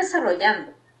también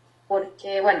desarrollando.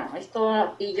 Porque, bueno,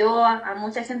 esto pilló a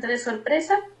mucha gente de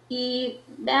sorpresa y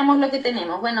veamos lo que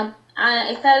tenemos. Bueno,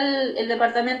 está el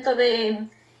Departamento de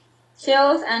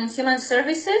Health and Human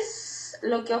Services,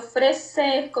 lo que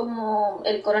ofrece es como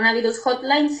el coronavirus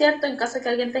hotline, ¿cierto? En caso de que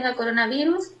alguien tenga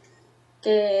coronavirus,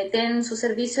 que tienen su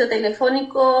servicio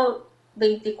telefónico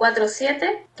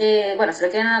 24/7, que bueno, si lo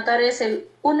quieren anotar es el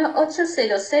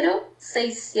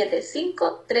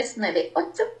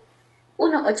 1-800-675-398,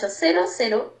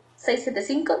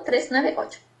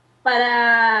 1-800-675-398,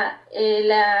 para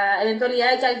la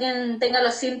eventualidad de que alguien tenga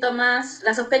los síntomas,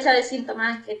 la sospecha de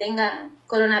síntomas que tenga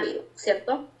coronavirus,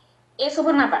 ¿cierto? Eso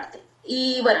por una parte.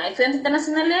 Y bueno, estudiantes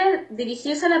internacionales,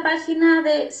 dirigirse a la página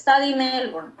de Study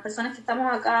Melbourne, personas que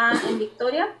estamos acá en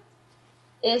Victoria.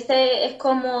 Este es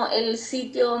como el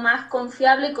sitio más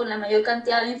confiable y con la mayor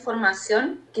cantidad de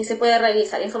información que se puede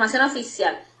revisar, información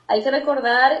oficial. Hay que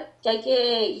recordar que hay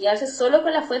que guiarse solo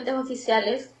con las fuentes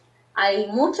oficiales. Hay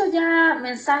muchos ya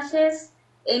mensajes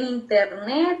en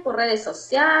internet, por redes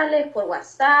sociales, por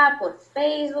WhatsApp, por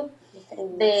Facebook,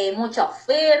 de mucha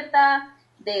oferta,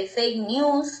 de fake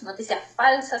news, noticias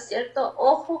falsas, ¿cierto?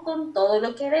 Ojo con todo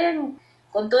lo que ven,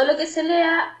 con todo lo que se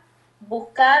lea,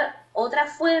 buscar otra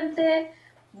fuente,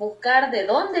 buscar de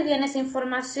dónde viene esa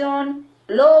información,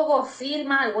 logo,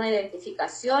 firma, alguna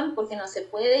identificación, porque no se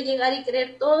puede llegar y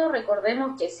creer todo.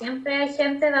 Recordemos que siempre hay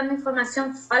gente dando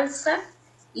información falsa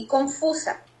y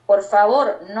confusa. Por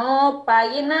favor, no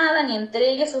pague nada ni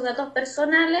entregue sus datos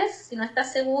personales si no está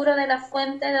seguro de la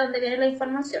fuente de donde viene la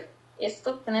información.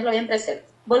 Esto, tenerlo bien presente.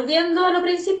 Volviendo a lo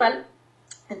principal,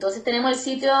 entonces tenemos el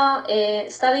sitio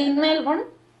Study Melbourne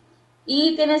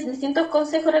y tienes distintos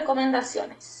consejos y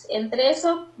recomendaciones. Entre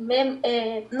eso,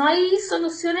 no hay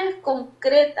soluciones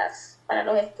concretas para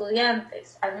los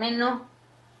estudiantes, al menos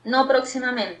no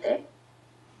próximamente.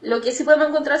 Lo que sí podemos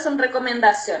encontrar son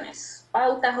recomendaciones,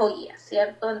 pautas o guías,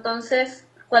 ¿cierto? Entonces,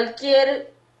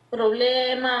 cualquier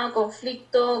problema o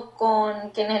conflicto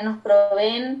con quienes nos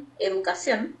proveen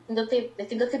educación,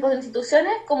 distintos tipos de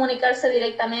instituciones, comunicarse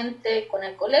directamente con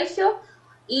el colegio,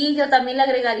 y yo también le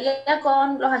agregaría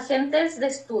con los agentes de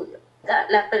estudio.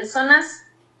 Las personas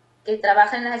que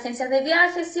trabajan en las agencias de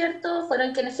viajes, ¿cierto?,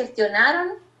 fueron quienes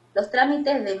gestionaron los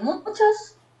trámites de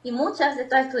muchos y muchas de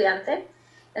estos estudiantes.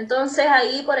 Entonces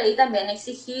ahí por ahí también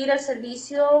exigir el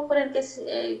servicio por el que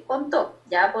se contó,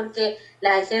 ya, porque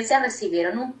las agencias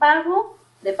recibieron un pago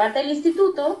de parte del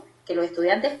instituto que los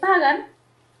estudiantes pagan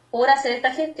por hacer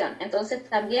esta gestión. Entonces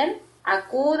también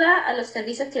acuda a los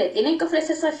servicios que le tienen que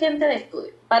ofrecer su agente de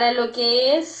estudio. Para lo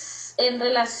que es en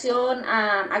relación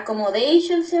a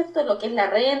accommodation, ¿cierto?, lo que es la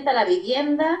renta, la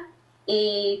vivienda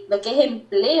y lo que es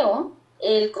empleo,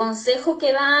 el consejo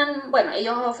que dan, bueno,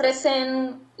 ellos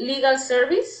ofrecen legal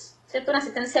service, ¿cierto?, una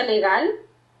asistencia legal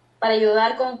para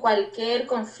ayudar con cualquier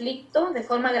conflicto de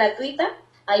forma gratuita.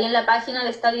 Ahí en la página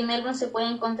de Study Melbourne se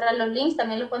pueden encontrar los links,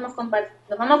 también los vamos a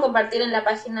compartir en la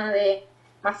página de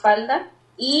Mafalda.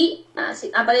 Y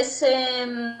aparece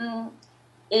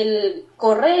el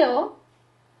correo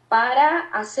para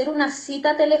hacer una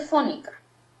cita telefónica.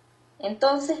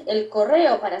 Entonces, el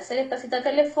correo para hacer esta cita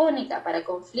telefónica para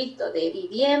conflicto de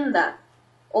vivienda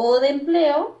o de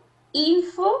empleo,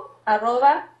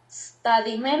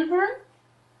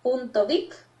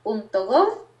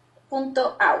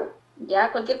 info@studymelbourne.vic.gov.au.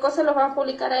 Ya, cualquier cosa los vamos a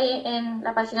publicar ahí en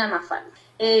la página de Mafalda.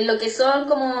 Lo que son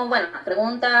como, bueno,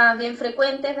 preguntas bien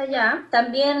frecuentes de allá.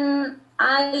 También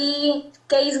hay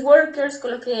case workers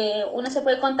con los que uno se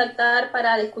puede contactar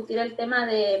para discutir el tema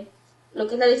de lo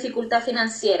que es la dificultad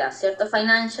financiera, ¿cierto?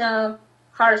 Financial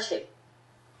hardship,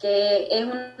 que es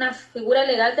una figura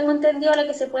legal, tengo entendido, a la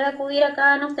que se puede acudir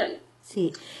acá en Australia.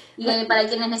 Sí. Y para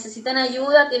quienes necesitan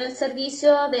ayuda, tiene el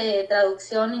servicio de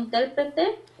traducción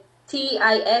intérprete,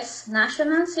 TIS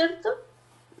National, ¿cierto?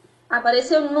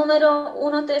 Aparece un número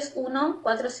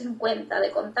 131-450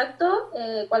 de contacto.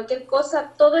 Cualquier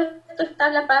cosa, todo esto está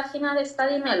en la página de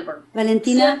Study Melbourne.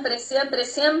 Valentina.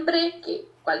 Siempre que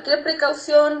cualquier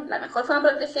precaución, la mejor forma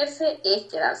de protegerse es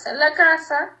quedarse en la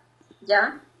casa,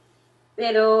 ¿ya?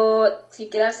 Pero si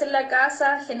quedarse en la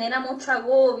casa genera mucho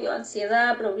agobio,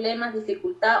 ansiedad, problemas,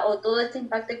 dificultad, o todo este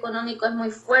impacto económico es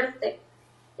muy fuerte.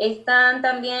 Están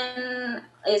también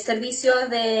servicios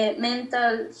de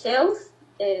mental health,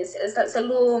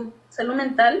 salud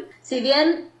mental. Si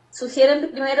bien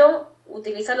sugieren primero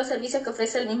utilizar los servicios que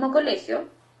ofrece el mismo colegio,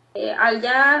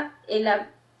 allá en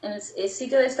el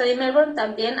sitio de Study Melbourne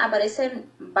también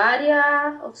aparecen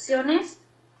varias opciones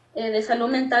de salud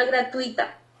mental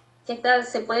gratuita, que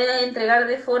se puede entregar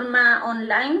de forma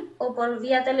online o por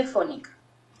vía telefónica.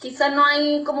 Quizás no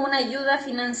hay como una ayuda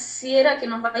financiera que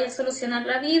nos vaya a solucionar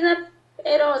la vida,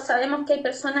 pero sabemos que hay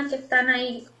personas que están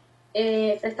ahí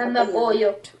prestando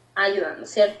apoyo, ayudando,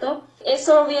 ¿cierto?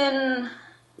 Eso bien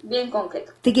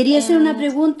concreto. Te quería hacer una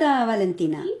pregunta,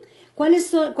 Valentina. ¿Cuál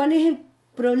es el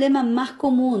problema más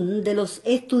común de los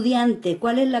estudiantes?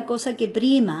 ¿Cuál es la cosa que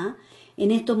prima en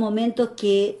estos momentos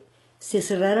que se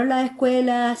cerraron las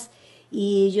escuelas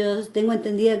y yo tengo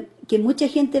entendido que mucha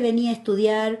gente venía a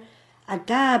estudiar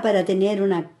acá para tener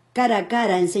una cara a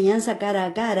cara, enseñanza cara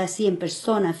a cara, así en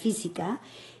persona, física,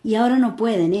 y ahora no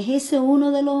pueden. ¿Es ese uno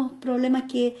de los problemas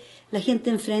que la gente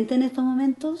enfrenta en estos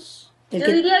momentos? Yo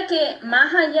diría que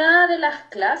más allá de las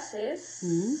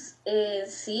clases,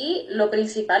 sí, lo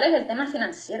principal es el tema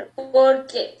financiero.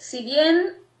 Porque si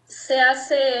bien se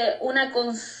hace una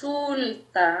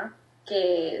consulta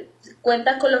que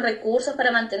cuentas con los recursos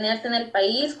para mantenerte en el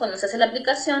país cuando se hace la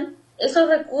aplicación, esos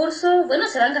recursos, bueno,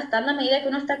 se van gastando a medida que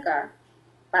uno está acá.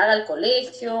 Paga el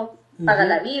colegio, paga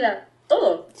la vida,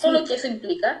 todo lo que eso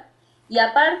implica. Y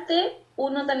aparte,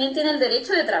 uno también tiene el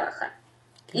derecho de trabajar.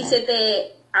 Y se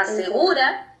te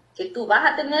asegura que tú vas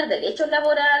a tener derechos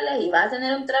laborales y vas a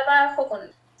tener un trabajo,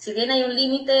 si bien hay un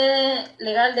límite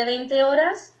legal de 20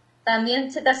 horas,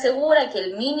 también se te asegura que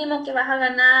el mínimo que vas a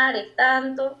ganar es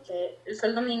tanto, que el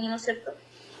sueldo mínimo, ¿cierto?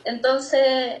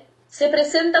 Entonces, se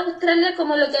presenta Australia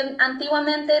como lo que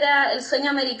antiguamente era el sueño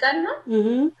americano.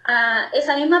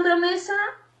 Esa misma promesa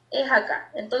es acá.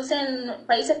 Entonces, en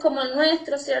países como el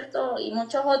nuestro, ¿cierto? Y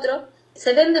muchos otros,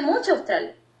 se vende mucho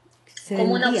Australia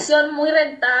como una opción muy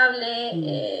rentable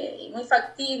y muy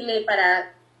factible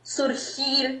para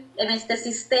surgir en este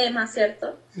sistema,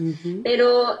 ¿cierto?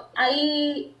 Pero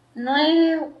ahí no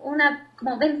es una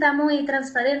como venta muy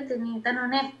transparente ni tan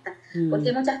honesta, porque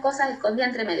hay muchas cosas escondidas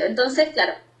entre medio. Entonces,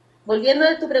 claro, volviendo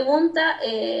a tu pregunta,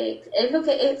 es lo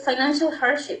que es financial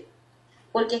hardship,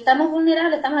 porque estamos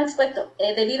vulnerables, estamos expuestos.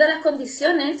 Debido a las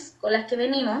condiciones con las que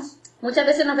venimos, muchas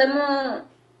veces nos vemos,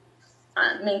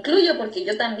 me incluyo porque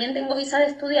yo también tengo visa de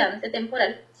estudiante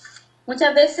temporal,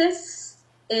 muchas veces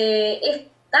es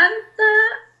tanta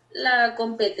la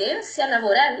competencia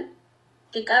laboral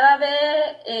que cada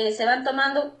vez se van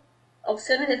tomando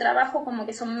opciones de trabajo como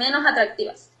que son menos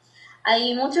atractivas.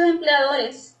 Hay muchos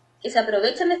empleadores que se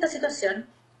aprovechan de esta situación,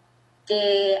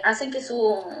 que hacen que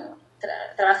sus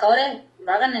trabajadores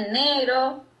lo hagan en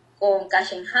negro, con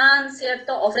cash in hand,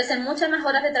 ¿cierto? Ofrecen muchas más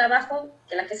horas de trabajo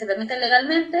que las que se permiten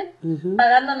legalmente,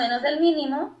 pagando menos del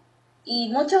mínimo, y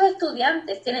muchos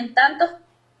estudiantes tienen tantas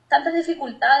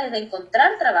dificultades de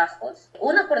encontrar trabajos,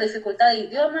 unos por dificultad de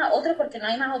idioma, otros porque no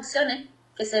hay más opciones,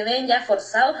 que se ven ya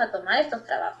forzados a tomar estos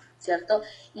trabajos, ¿cierto?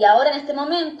 Y ahora en este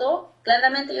momento,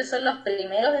 claramente ellos son los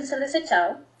primeros en ser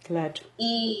desechados. Claro.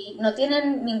 Y no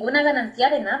tienen ninguna garantía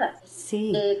de nada.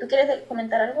 Sí. ¿Tú quieres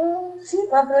comentar algo? Sí,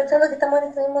 aprovechando que estamos en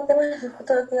este mismo tema, es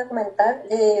justo lo que iba a comentar.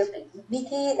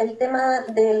 Vicky, el tema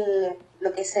de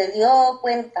lo que se dio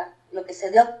cuenta, lo que se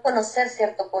dio a conocer,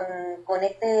 ¿cierto?, con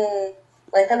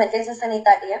esta emergencia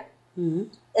sanitaria,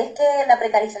 es que la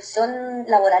precarización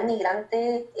laboral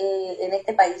migrante en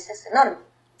este país es enorme.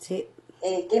 Sí.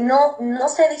 Que no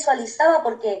se visualizaba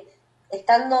porque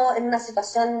estando en una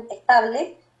situación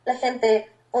estable, la gente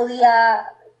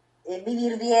podía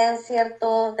vivir bien,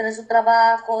 ¿cierto? Tener su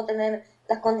trabajo, tener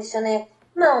las condiciones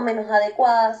más o menos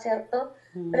adecuadas, ¿cierto?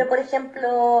 Pero, por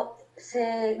ejemplo,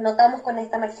 notamos con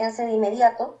esta emergencia de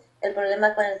inmediato el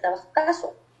problema con el trabajo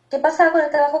casual. ¿Qué pasa con el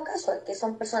trabajo casual? Que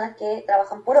son personas que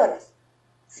trabajan por horas.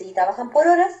 Si trabajan por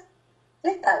horas,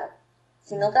 les pagan.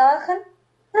 Si no trabajan,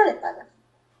 no les pagan.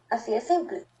 Así de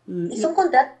simple. Y son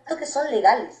contratos que son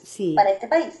legales para este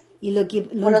país. Y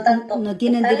por lo tanto, no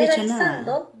tienen está derecho a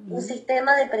legalizando un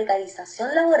sistema de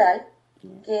precarización laboral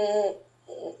que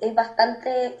es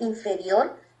bastante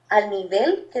inferior al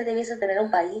nivel que debiese tener un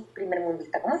país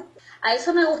primermundista como este. A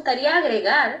eso me gustaría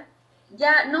agregar,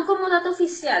 ya no como dato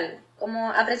oficial, como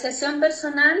apreciación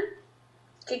personal,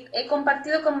 que he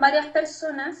compartido con varias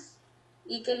personas,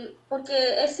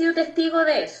 porque he sido testigo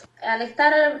de eso. Al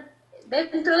estar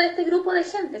dentro de este grupo de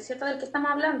gente, ¿cierto?, del que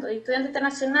estamos hablando, de estudiantes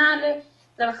internacionales,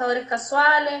 trabajadores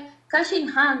casuales, cash in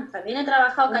hand, también he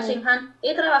trabajado cash in hand,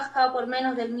 he trabajado por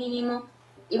menos del mínimo,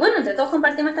 y bueno, entre todos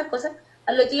compartimos estas cosas.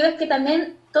 A lo que iba es que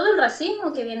también todo el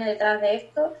racismo que viene detrás de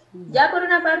esto, ya por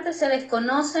una parte se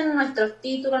desconocen nuestros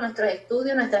títulos, nuestros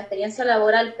estudios, nuestra experiencia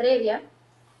laboral previa,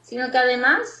 sino que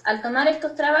además, al tomar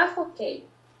estos trabajos que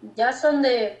ya son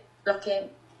de los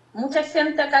que mucha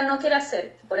gente acá no quiere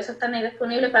hacer, por eso están ahí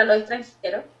disponibles para los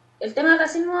extranjeros, el tema del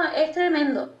racismo es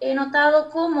tremendo. He notado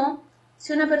cómo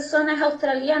si una persona es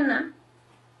australiana,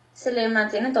 se le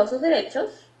mantienen todos sus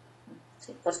derechos,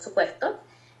 sí, por supuesto.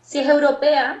 Si es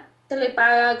europea, se le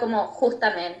paga como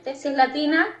justamente. Si es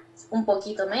latina, un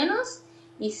poquito menos.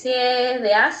 Y si es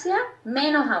de Asia,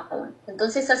 menos aún.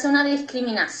 Entonces se hace una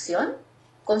discriminación,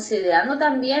 considerando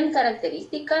también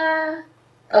características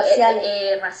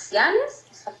raciales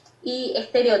y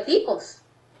estereotipos.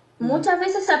 Muchas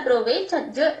veces se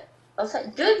aprovechan. Yo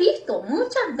he visto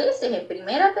muchas veces en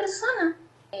primera persona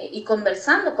y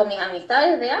conversando con mis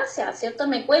amistades de Asia, ¿cierto?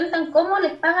 Me cuentan cómo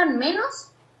les pagan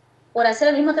menos por hacer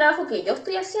el mismo trabajo que yo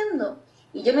estoy haciendo.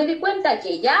 Y yo me di cuenta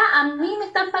que ya a mí me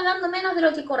están pagando menos de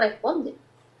lo que corresponde.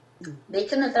 De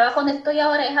hecho, en el trabajo donde estoy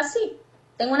ahora es así.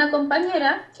 Tengo una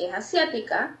compañera que es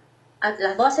asiática,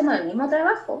 las dos hacemos el mismo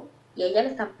trabajo y a ella le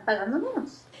están pagando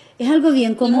menos. Es algo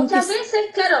bien Y común muchas que veces,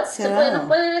 claro, se ha dado. nos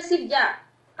puede decir ya,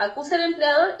 acusa al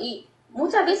empleador y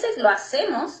muchas veces lo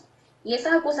hacemos y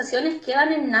esas acusaciones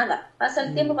quedan en nada. Pasa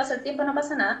el tiempo, no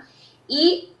pasa nada.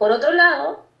 Y por otro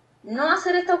lado, no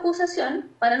hacer esta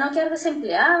acusación para no quedar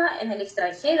desempleada en el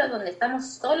extranjero donde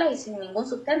estamos solas y sin ningún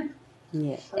sustento.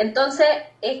 Yeah. Entonces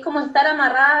es como estar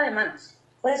amarrada de manos.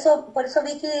 Por eso,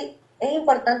 Vicky, es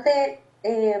importante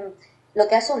lo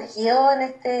que ha surgido en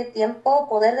este tiempo,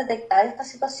 poder detectar estas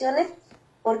situaciones,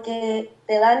 porque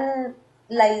te dan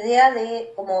la idea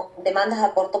de como demandas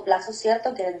a corto plazo,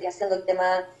 ¿cierto? Que vendría siendo el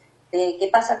tema de qué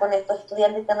pasa con estos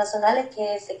estudiantes internacionales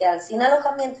que se quedan sin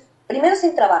alojamiento, primero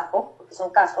sin trabajo, porque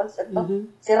son casual, ¿cierto?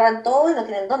 Cierran todo y no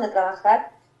tienen dónde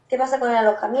trabajar. ¿Qué pasa con el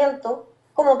alojamiento?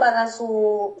 ¿Cómo pagan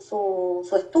su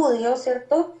estudio,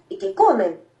 ¿cierto? Y qué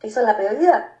comen, que eso es la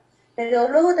prioridad. Pero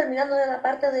luego, terminando de la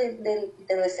parte de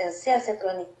lo esencial, ¿cierto?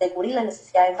 De cubrir las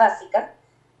necesidades básicas,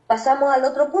 pasamos al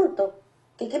otro punto.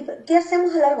 ¿Qué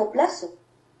hacemos a largo plazo?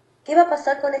 ¿Qué va a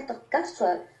pasar con estos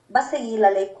casual? ¿Va a seguir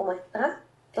la ley como está?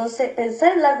 Entonces,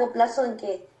 pensar en largo plazo en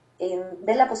que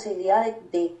ver la posibilidad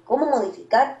de cómo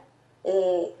modificar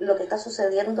lo que está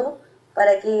sucediendo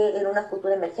para que en una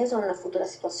futura emergencia, en una futura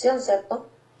situación, ¿cierto?,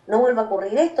 no vuelva a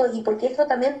ocurrir esto, y porque esto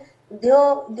también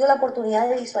dio la oportunidad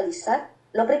de visualizar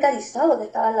lo precarizado que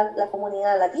estaba la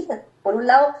comunidad latina. Por un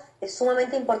lado, es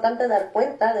sumamente importante dar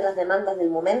cuenta de las demandas del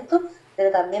momento,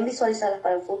 pero también visualizarlas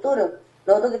para el futuro.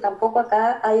 Lo otro, que tampoco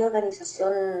acá hay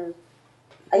organización,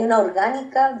 hay una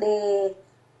orgánica de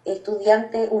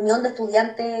estudiantes, unión de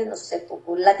estudiantes, no sé,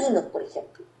 latinos, por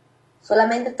ejemplo.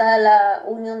 Solamente está la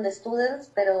Union de Students,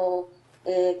 pero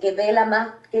que vela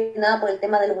más que nada por el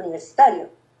tema de los universitarios.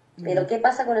 Pero ¿qué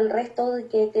pasa con el resto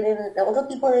que tienen otro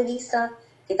tipo de visa,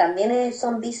 que también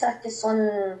son visas que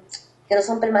no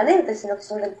son permanentes, sino que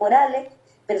son temporales,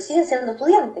 pero siguen siendo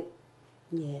estudiantes?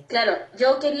 Yeah. Claro,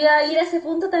 yo quería ir a ese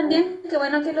punto también, qué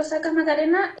bueno que lo sacas,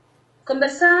 Macarena.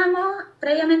 Conversábamos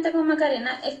previamente con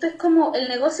Macarena, esto es como el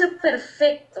negocio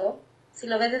perfecto, si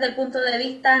lo ves desde el punto de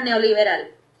vista neoliberal.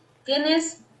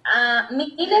 Tienes a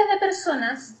miles de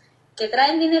personas que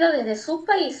traen dinero desde sus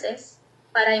países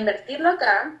para invertirlo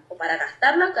acá o para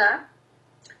gastarlo acá,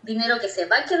 dinero que se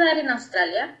va a quedar en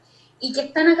Australia y que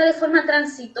están acá de forma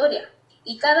transitoria.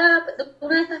 Y cada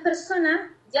una de estas personas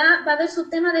ya va a ver su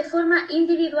tema de forma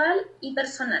individual y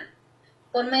personal,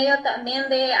 por medio también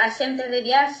de agentes de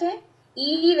viaje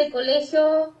y de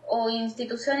colegios o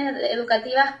instituciones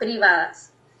educativas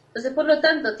privadas. Entonces, por lo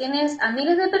tanto, tienes a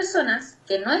miles de personas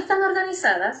que no están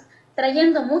organizadas,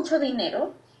 trayendo mucho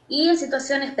dinero y en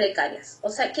situaciones precarias. O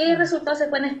sea, ¿qué resultados se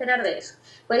pueden esperar de eso?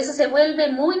 Por eso se vuelve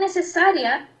muy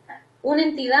necesaria una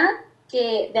entidad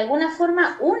que de alguna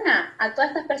forma una a todas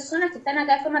estas personas que están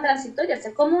acá de forma transitoria. O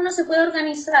sea, ¿cómo uno se puede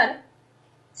organizar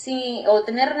o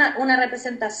tener una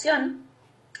representación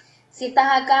si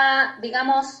estás acá,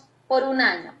 digamos, por un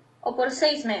año o por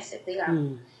 6 meses,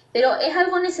 digamos? Pero es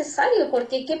algo necesario,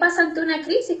 porque ¿qué pasa ante una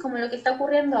crisis como lo que está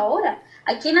ocurriendo ahora?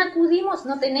 ¿A quién acudimos?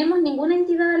 No tenemos ninguna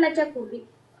entidad a la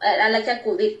que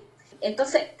acudir.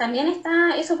 Entonces, también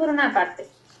está eso por una parte.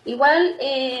 Igual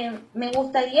me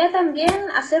gustaría también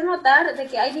hacer notar de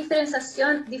que hay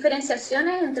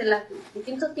diferenciaciones entre los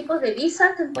distintos tipos de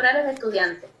visas temporales de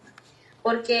estudiantes.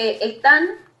 Porque están,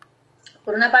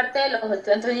 por una parte, los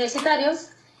estudiantes universitarios,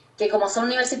 que como son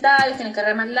universitarios, tienen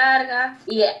carreras más largas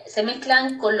y se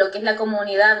mezclan con lo que es la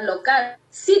comunidad local.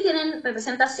 Sí tienen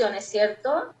representaciones,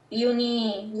 ¿cierto?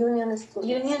 Union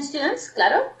Students,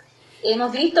 claro.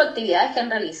 Hemos visto actividades que han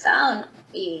realizado, ¿no?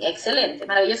 Y excelente,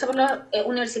 maravilloso por los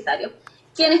universitarios,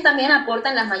 quienes también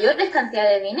aportan las mayores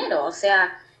cantidades de dinero. O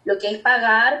sea, lo que es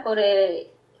pagar por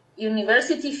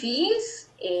university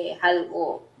fees es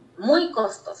algo muy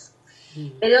costoso.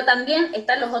 Pero también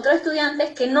están los otros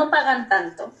estudiantes que no pagan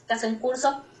tanto, que hacen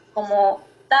cursos como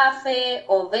TAFE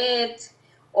o BET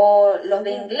o los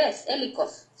de inglés,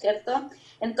 ELICOS, ¿cierto?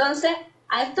 Entonces,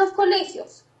 a estos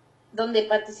colegios donde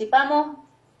participamos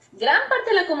gran parte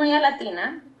de la comunidad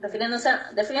latina,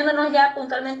 refiriéndonos ya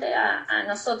puntualmente a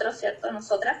nosotros, ¿cierto?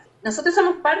 Nosotros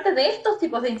somos parte de estos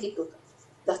tipos de institutos,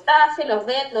 los TAFE, los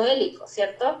BET, los ELICOS,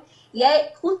 ¿cierto? Y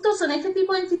justo son este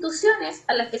tipo de instituciones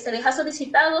a las que se les ha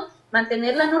solicitado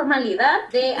mantener la normalidad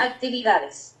de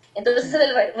actividades. Entonces se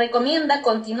les recomienda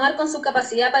continuar con su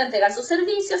capacidad para entregar sus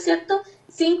servicios, ¿cierto?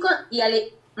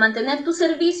 mantener tus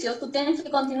servicios, tú tienes que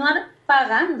continuar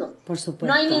pagando. Por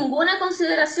No hay supuesto. ninguna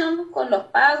consideración con los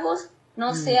pagos,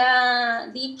 no se ha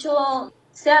dicho,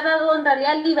 se ha dado en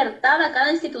realidad libertad a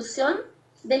cada institución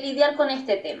de lidiar con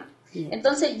este tema. Bien.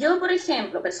 Entonces yo, por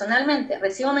ejemplo, personalmente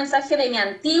recibo mensaje de mi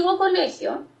antiguo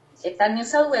colegio, que está en New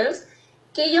South Wales,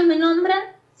 que ellos me nombran,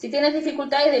 si tienes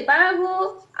dificultades de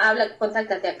pago, habla,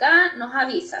 contáctate acá, nos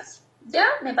avisas. Ya,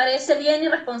 me parece bien y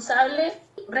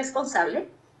responsable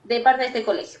de parte de este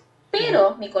colegio.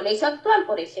 Pero mi colegio actual,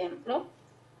 por ejemplo,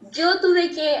 yo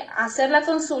tuve que hacer la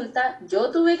consulta,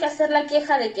 yo tuve que hacer la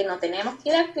queja de que no tenemos que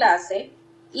ir a clase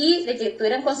y de que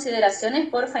tuvieran consideraciones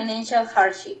por financial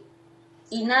hardship.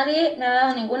 Y nadie me ha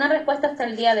dado ninguna respuesta hasta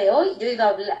el día de hoy. Yo he ido a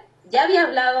hablar, ya había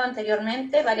hablado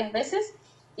anteriormente varias veces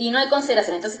y no hay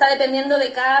consideración. Entonces está dependiendo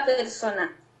de cada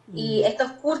persona. Y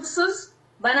estos cursos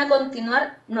van a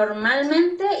continuar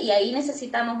normalmente y ahí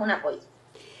necesitamos un apoyo.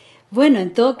 Bueno,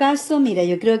 en todo caso, mira,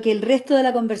 yo creo que el resto de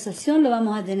la conversación lo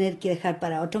vamos a tener que dejar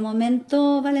para otro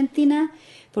momento, Valentina,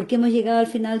 porque hemos llegado al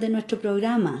final de nuestro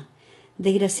programa.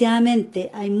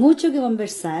 Desgraciadamente, hay mucho que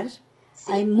conversar,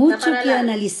 hay mucho para que largo.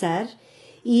 analizar,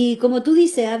 y como tú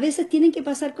dices, a veces tienen que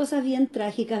pasar cosas bien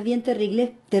trágicas, bien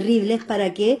terribles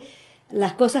para que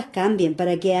las cosas cambien,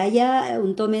 para que haya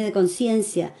un tome de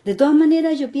conciencia. De todas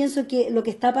maneras, yo pienso que lo que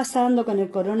está pasando con el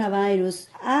coronavirus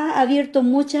ha abierto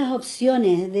muchas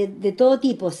opciones de todo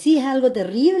tipo. Sí, es algo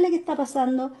terrible que está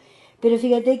pasando, pero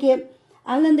fíjate que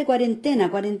hablan de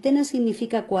cuarentena. Cuarentena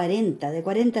significa 40, de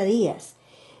 40 días.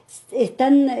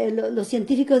 Los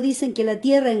científicos dicen que la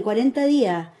Tierra en 40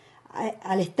 días,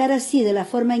 al estar así, de la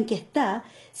forma en que está,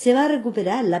 se va a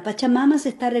recuperar. La Pachamama se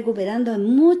está recuperando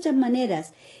en muchas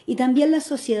maneras y también las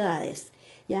sociedades.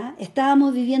 ¿Ya?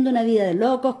 Estábamos viviendo una vida de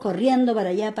locos, corriendo para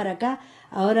allá, para acá.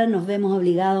 Ahora nos vemos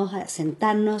obligados a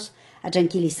sentarnos, a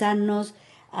tranquilizarnos,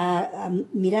 a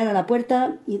mirar a la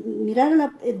puerta, y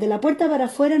mirar de la puerta para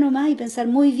afuera nomás y pensar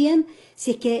muy bien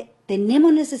si es que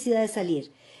tenemos necesidad de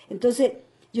salir. Entonces,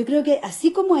 yo creo que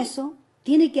así como eso,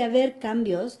 tiene que haber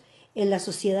cambios en las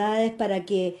sociedades para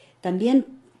que también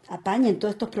apañen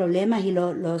todos estos problemas y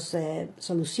los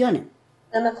solucionen.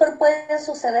 A lo mejor pueden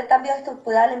suceder cambios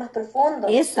estructurales más profundos.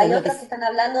 Eso Hay es lo otros que- que están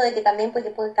hablando de que también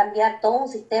puede cambiar todo un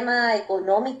sistema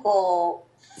económico,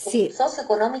 Sí.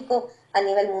 socioeconómico a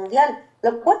nivel mundial,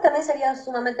 lo cual también sería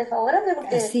sumamente favorable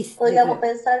porque Así es, yo podríamos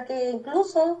creo. pensar que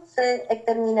incluso se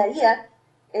exterminaría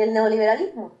el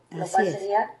neoliberalismo, lo Así cual es.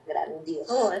 sería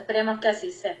grandioso. Esperemos que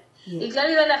así sea. Bien. Y claro,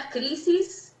 y de las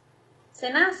crisis se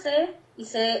nace y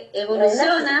se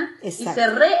evoluciona y Exacto. se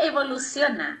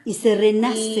reevoluciona. Y se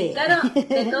renace. Y claro,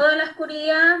 de toda la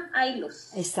oscuridad hay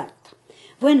luz. Exacto.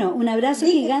 Bueno, un abrazo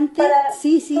Vicky, gigante.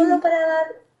 Sí. Solo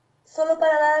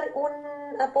para dar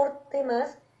un aporte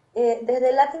más,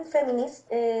 desde Latin Feminist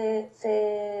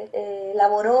se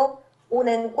elaboró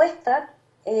una encuesta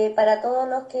para todos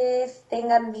los que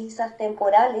tengan visas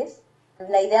temporales.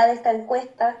 La idea de esta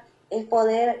encuesta es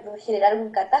poder generar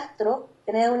un catastro,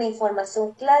 tener una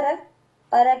información clara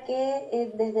para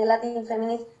que desde Latin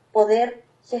Feminist poder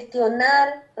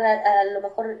gestionar, a lo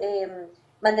mejor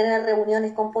mantener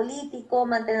reuniones con políticos,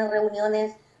 mantener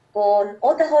reuniones con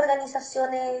otras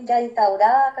organizaciones ya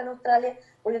instauradas acá en Australia,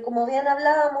 porque como bien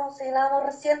hablábamos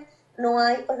recién, no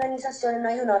hay organizaciones, no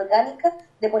hay una orgánica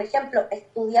de, por ejemplo,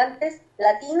 estudiantes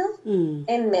latinos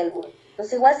en Melbourne.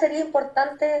 Entonces igual sería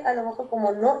importante, a lo mejor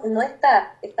como no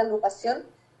está esta agrupación,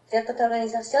 ¿cierto? Esta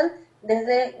organización,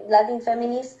 desde Latin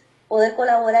Feminist poder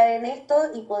colaborar en esto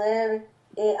y poder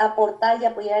aportar y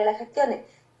apoyar en las gestiones.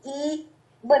 Y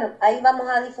bueno, ahí vamos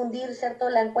a difundir, ¿cierto?,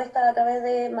 la encuesta a través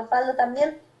de Mafaldo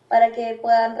también para que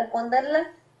puedan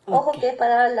responderla. Ojo que es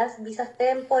para las visas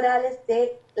temporales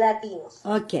de latinos.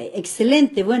 Ok,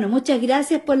 excelente. Bueno, muchas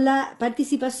gracias por la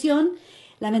participación.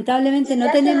 Lamentablemente Y no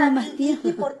gracias tenemos a más ti, tiempo.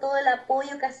 Vicky, por todo el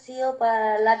apoyo que ha sido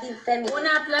para Latin Feminist. Un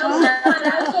aplauso Un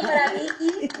aplauso para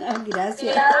Vicky. que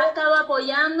Gracias. ha estado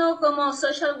apoyando como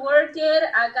social worker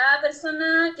a cada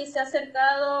persona que se ha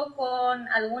acercado con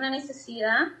alguna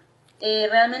necesidad.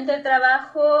 Realmente el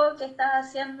trabajo que estás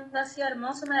haciendo ha sido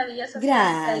hermoso, maravilloso.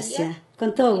 Gracias,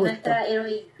 con todo Y gusto. nuestra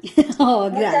heroína. Oh,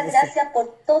 Muchas gracias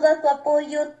por todo tu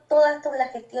apoyo, todas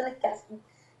las gestiones que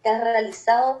has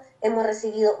realizado. Hemos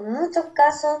recibido muchos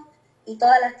casos y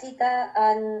todas las chicas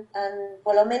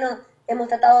por lo menos se ha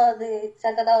tratado de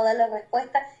darle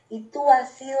respuesta, y tú has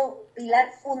sido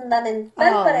pilar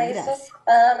fundamental para gracias. eso,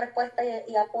 para dar respuesta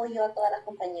y apoyo a todas las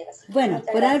compañeras. Bueno,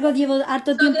 Muchas por gracias. algo llevo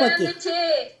harto tiempo aquí. Grande,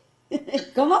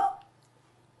 che. ¿Cómo?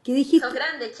 ¿Qué dijiste? Sos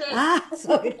grande, che. Ah,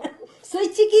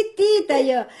 soy chiquitita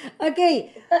yo. Ok,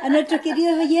 a nuestros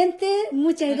queridos oyentes,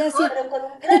 muchas gracias. Pero con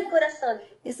un gran corazón.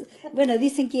 Bueno,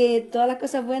 dicen que todas las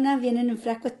cosas buenas vienen en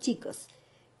frascos chicos.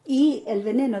 Y el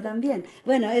veneno también.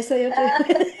 Bueno, eso es otro.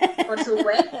 Por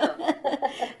supuesto.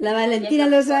 La Valentina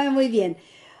lo sabe muy bien.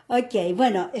 Ok,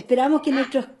 bueno, esperamos que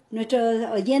nuestros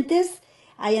oyentes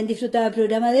hayan disfrutado el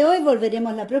programa de hoy.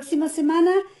 Volveremos la próxima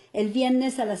semana, el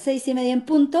viernes a las 6:30 en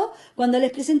punto, cuando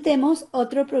les presentemos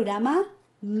otro programa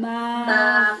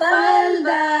Mafalda.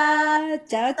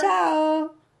 Chao,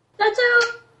 chao. Chao, chao.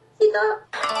 Besito.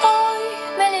 Hoy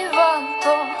me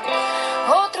levanto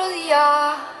otro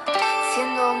día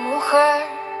siendo mujer.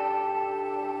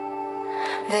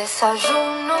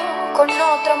 Desayuno con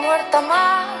otra muerta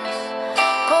más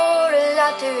por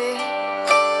la TV.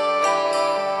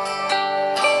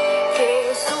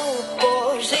 Que su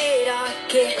pollera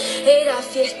que era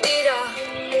fiestera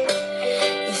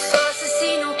y su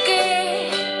asesino que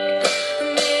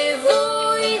me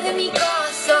voy de mi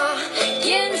casa.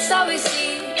 Quién sabe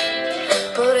si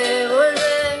podré volver.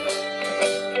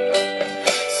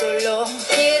 Solo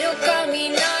quiero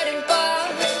caminar en paz,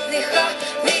 dejar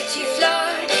de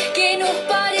chiflar, que nos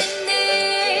paren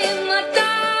de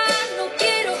matar. No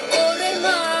quiero correr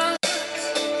más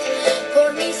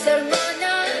por mis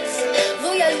hermanas,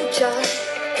 voy a luchar.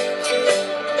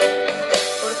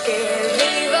 Porque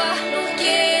vivas no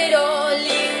quiero,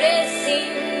 libre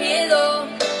sin miedo.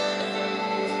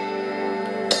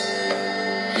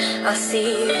 Así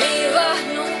vivas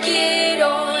no quiero,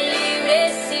 libre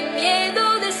sin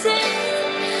miedo de ser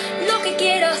lo que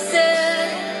quiera ser.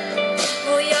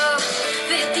 Voy a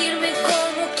vestirme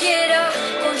como quiera,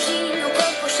 con jean o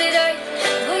con pollera, y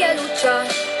voy a luchar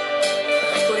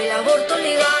por el aborto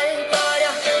legal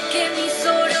para que mis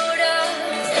auroras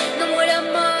no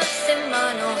mueran más en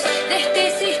manos de este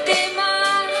sistema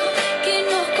que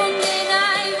nos condena.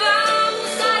 Y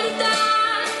vamos a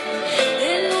gritar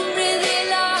el nombre de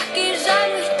las que ya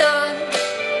no están.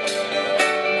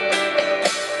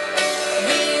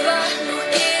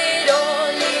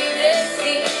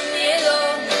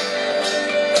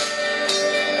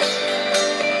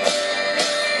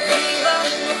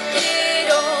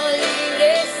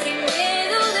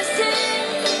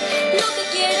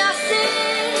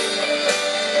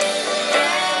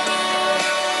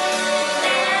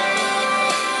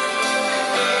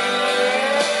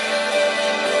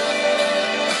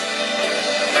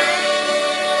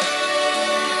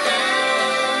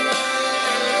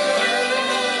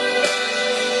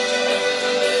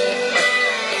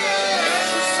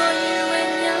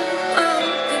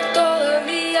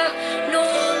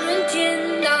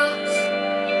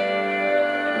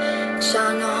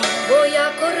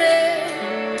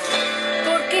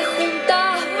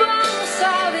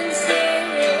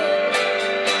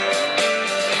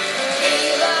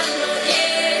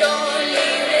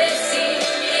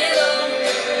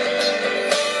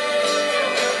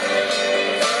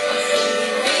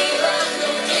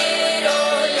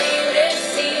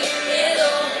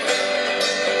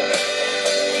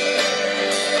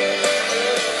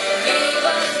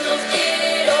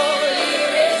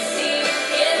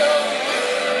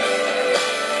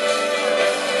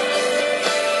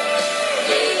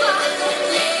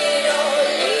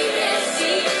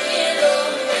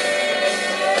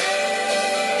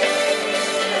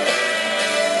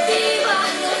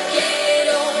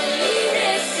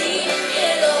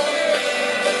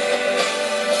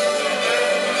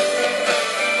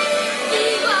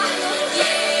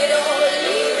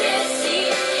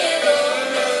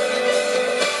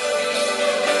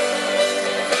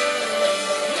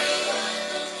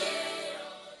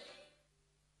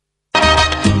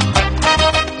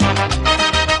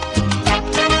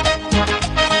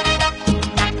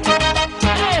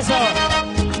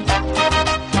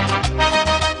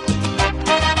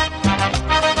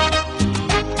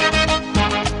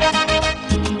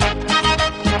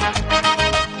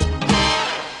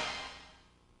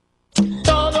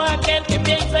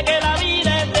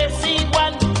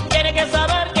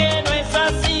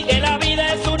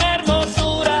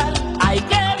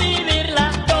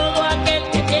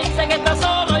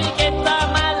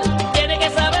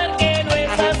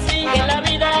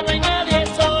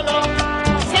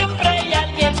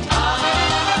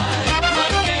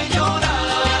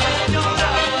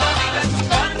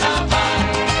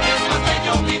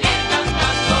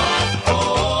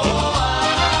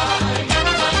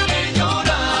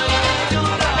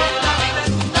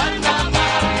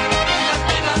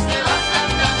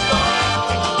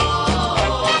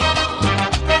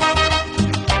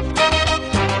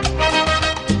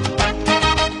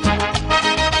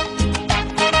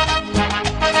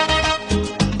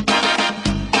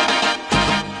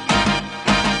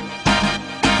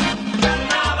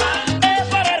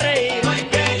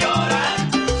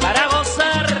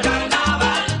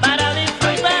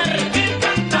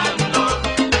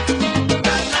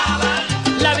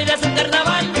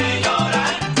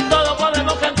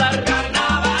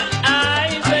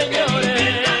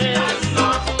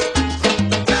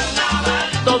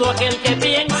 aquel que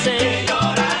piense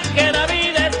que la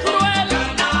vida es cruel,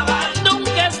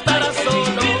 nunca estará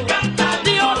solo,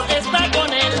 Dios está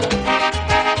con él.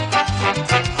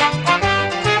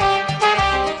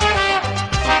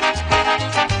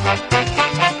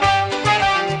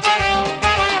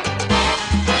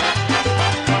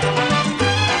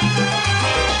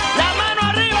 La mano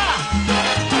arriba.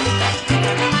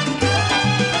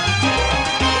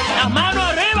 La mano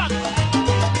arriba.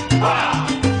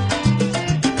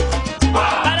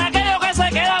 Para aquellos que se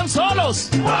quedan solos,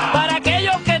 para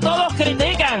aquellos que todos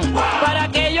critican, para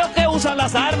aquellos que usan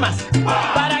las armas,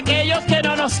 para aquellos que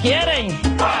no nos quieren,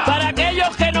 para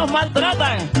aquellos que nos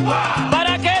maltratan,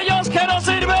 para aquellos que no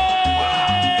sirven.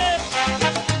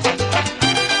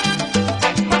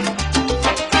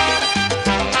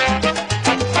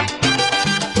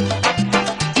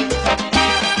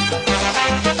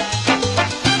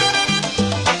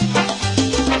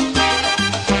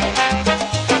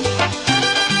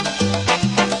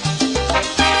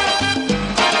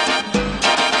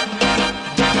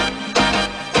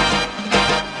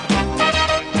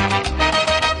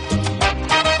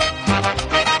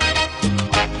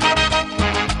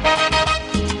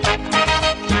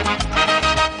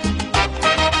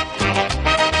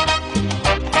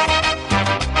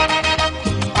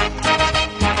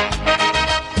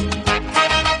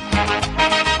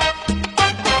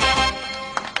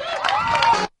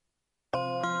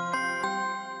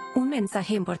 Un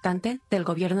mensaje importante del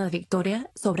Gobierno de Victoria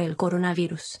sobre el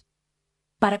coronavirus.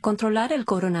 Para controlar el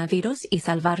coronavirus y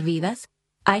salvar vidas,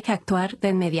 hay que actuar de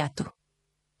inmediato.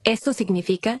 Esto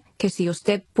significa que si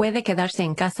usted puede quedarse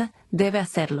en casa, debe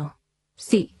hacerlo.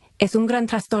 Sí, es un gran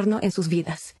trastorno en sus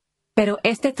vidas, pero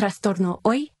este trastorno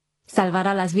hoy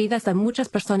salvará las vidas de muchas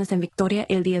personas en Victoria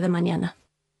el día de mañana.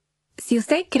 Si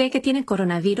usted cree que tiene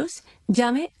coronavirus,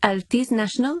 llame al TIS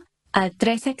National al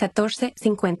 13 14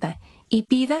 50 y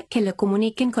pida que le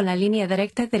comuniquen con la línea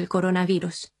directa del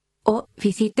coronavirus o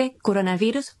visite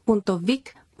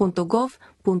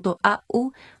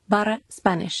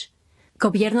coronavirus.vic.gov.au/Spanish.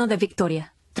 Gobierno de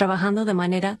Victoria, trabajando de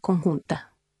manera conjunta.